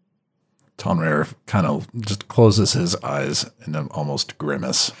 Tonrir kind of just closes his eyes in an almost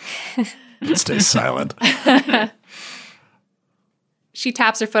grimace and stays silent. She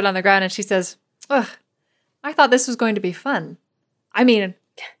taps her foot on the ground and she says, "Ugh, I thought this was going to be fun. I mean,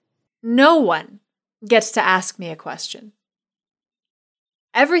 no one gets to ask me a question.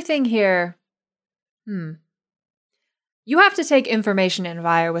 Everything here, you have to take information in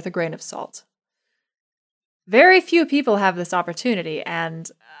Vire with a grain of salt. Very few people have this opportunity,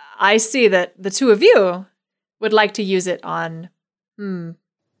 and I see that the two of you would like to use it on,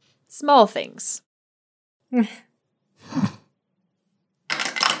 small things."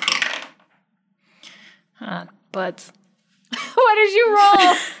 But What did you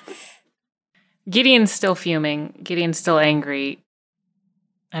roll? Gideon's still fuming. Gideon's still angry.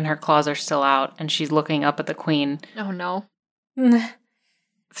 And her claws are still out. And she's looking up at the queen Oh, no.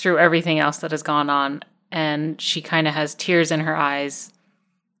 through everything else that has gone on. And she kind of has tears in her eyes.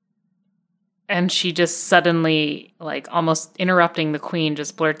 And she just suddenly, like almost interrupting the queen,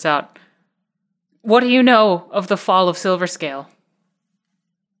 just blurts out, "What do you know of the fall of Silverscale?"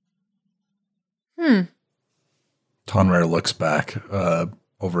 Tonrir looks back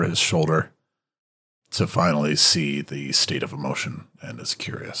over his shoulder to finally see the state of emotion and is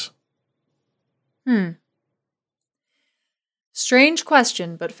curious. Strange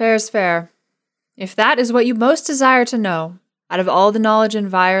question, but fair's fair. If that is what you most desire to know, out of all the knowledge in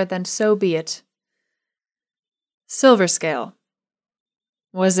Vire, then so be it. Silverscale.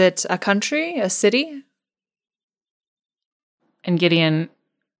 Was it a country, a city? And Gideon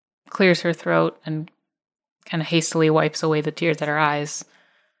clears her throat and kind of hastily wipes away the tears at her eyes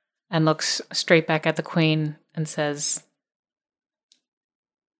and looks straight back at the queen and says,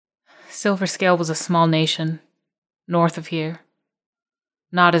 "Silverscale was a small nation, north of here.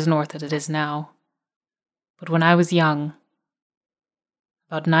 Not as north as it is now. But when I was young,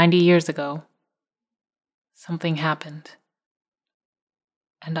 about 90 years ago, something happened.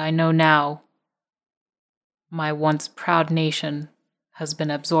 And I know now my once proud nation has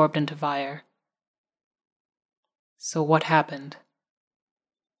been absorbed into Vire. So what happened?"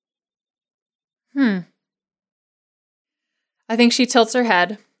 I think she tilts her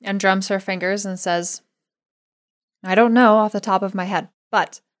head and drums her fingers and says, "I don't know off the top of my head,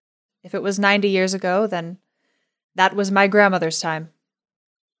 but if it was 90 years ago, then that was my grandmother's time.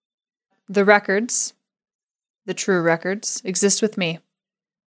 The records, the true records, exist with me.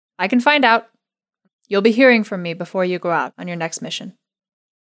 I can find out. You'll be hearing from me before you go out on your next mission."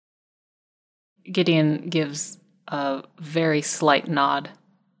 Gideon gives a very slight nod.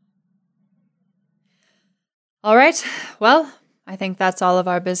 All right, well, I think that's all of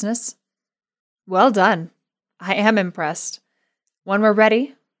our business. Well done. I am impressed. When we're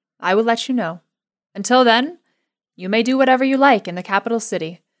ready, I will let you know. Until then, you may do whatever you like in the capital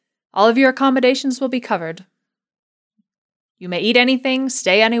city. All of your accommodations will be covered. You may eat anything,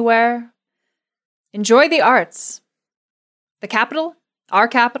 stay anywhere. Enjoy the arts. The capital, our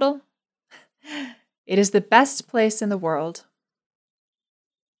capital, it is the best place in the world.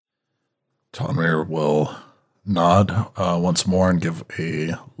 Tonrir will nod once more and give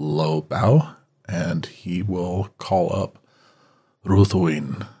a low bow, and he will call up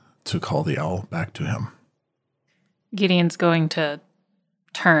Ruthwin to call the owl back to him. Gideon's going to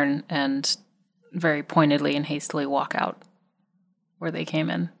turn and very pointedly and hastily walk out where they came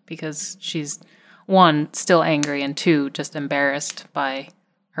in because she's, one, still angry, and two, just embarrassed by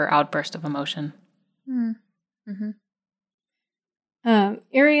her outburst of emotion.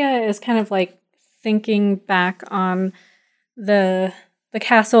 Iria is kind of like thinking back on the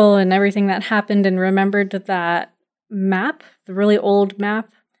castle and everything that happened and remembered that map, the really old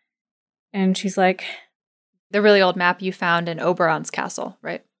map. And she's like, The really old map you found in Oberon's castle,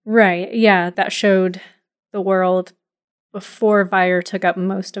 right? right, yeah, that showed the world before Vire took up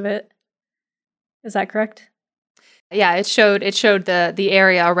most of it. Is that correct? Yeah, it showed the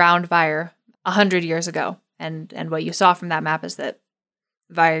area around Vire 100 years ago. And what you saw from that map is that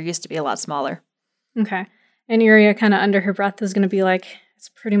Vire used to be a lot smaller. Okay. And Iria kind of under her breath is going to be like, it's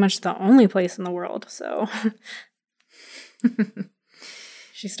pretty much the only place in the world. So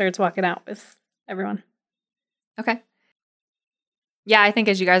she starts walking out with everyone. Okay. Yeah, I think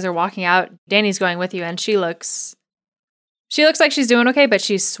as you guys are walking out, Danny's going with you, and she looks like she's doing okay, but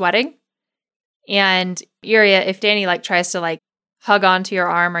she's sweating. And Iria, if Danny tries to hug onto your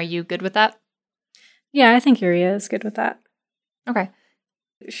arm, are you good with that? Yeah, I think Iria is good with that. Okay.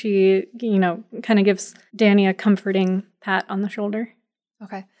 She, kind of gives Danny a comforting pat on the shoulder.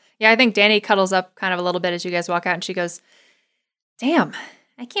 Okay. Yeah, I think Danny cuddles up kind of a little bit as you guys walk out, and she goes, "Damn,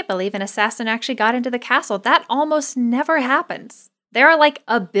 I can't believe an assassin actually got into the castle. That almost never happens. There are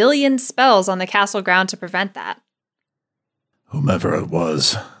 1 billion spells on the castle ground to prevent that." Whomever it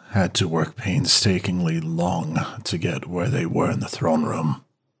was had to work painstakingly long to get where they were in the throne room.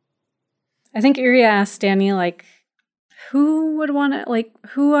 I think Iria asked Danny, who would want to,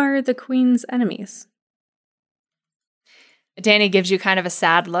 who are the queen's enemies? Danny gives you kind of a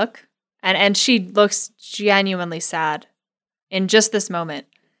sad look, and she looks genuinely sad in just this moment.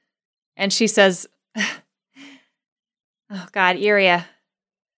 And she says, "Oh God, Iria,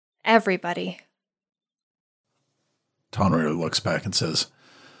 everybody." Tonrir looks back and says,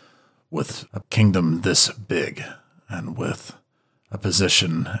 "With a kingdom this big, and with a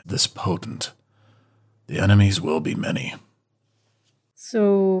position this potent, the enemies will be many."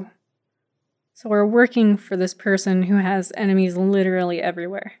 So we're working for this person who has enemies literally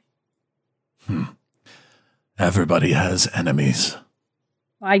everywhere. Everybody has enemies.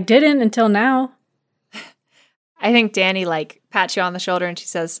 I didn't until now. I think Danny pats you on the shoulder and she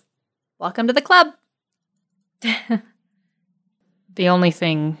says, "Welcome to the club." The only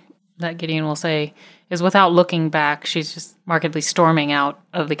thing that Gideon will say is, without looking back, she's just markedly storming out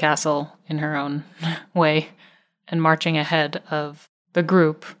of the castle in her own way and marching ahead of the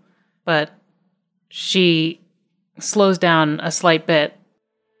group. But she slows down a slight bit.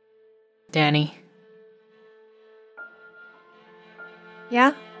 "Danny."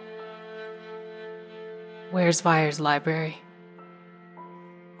 Yeah? "Where's Vire's library?"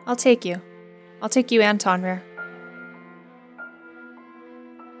 I'll take you. I'll take you and Tonrir.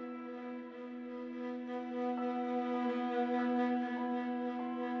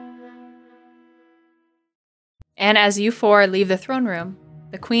 And as you four leave the throne room,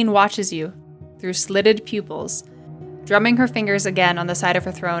 the queen watches you through slitted pupils, drumming her fingers again on the side of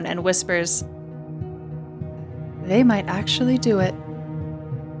her throne, and whispers, "They might actually do it."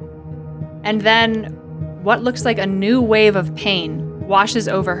 And then what looks like a new wave of pain washes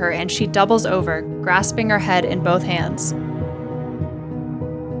over her, and she doubles over, grasping her head in both hands.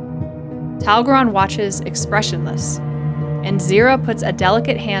 Talgron watches expressionless, and Zira puts a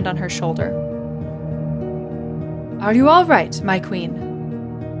delicate hand on her shoulder. "Are you all right, my queen?"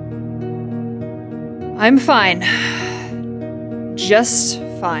 "I'm fine. Just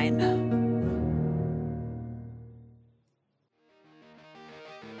fine."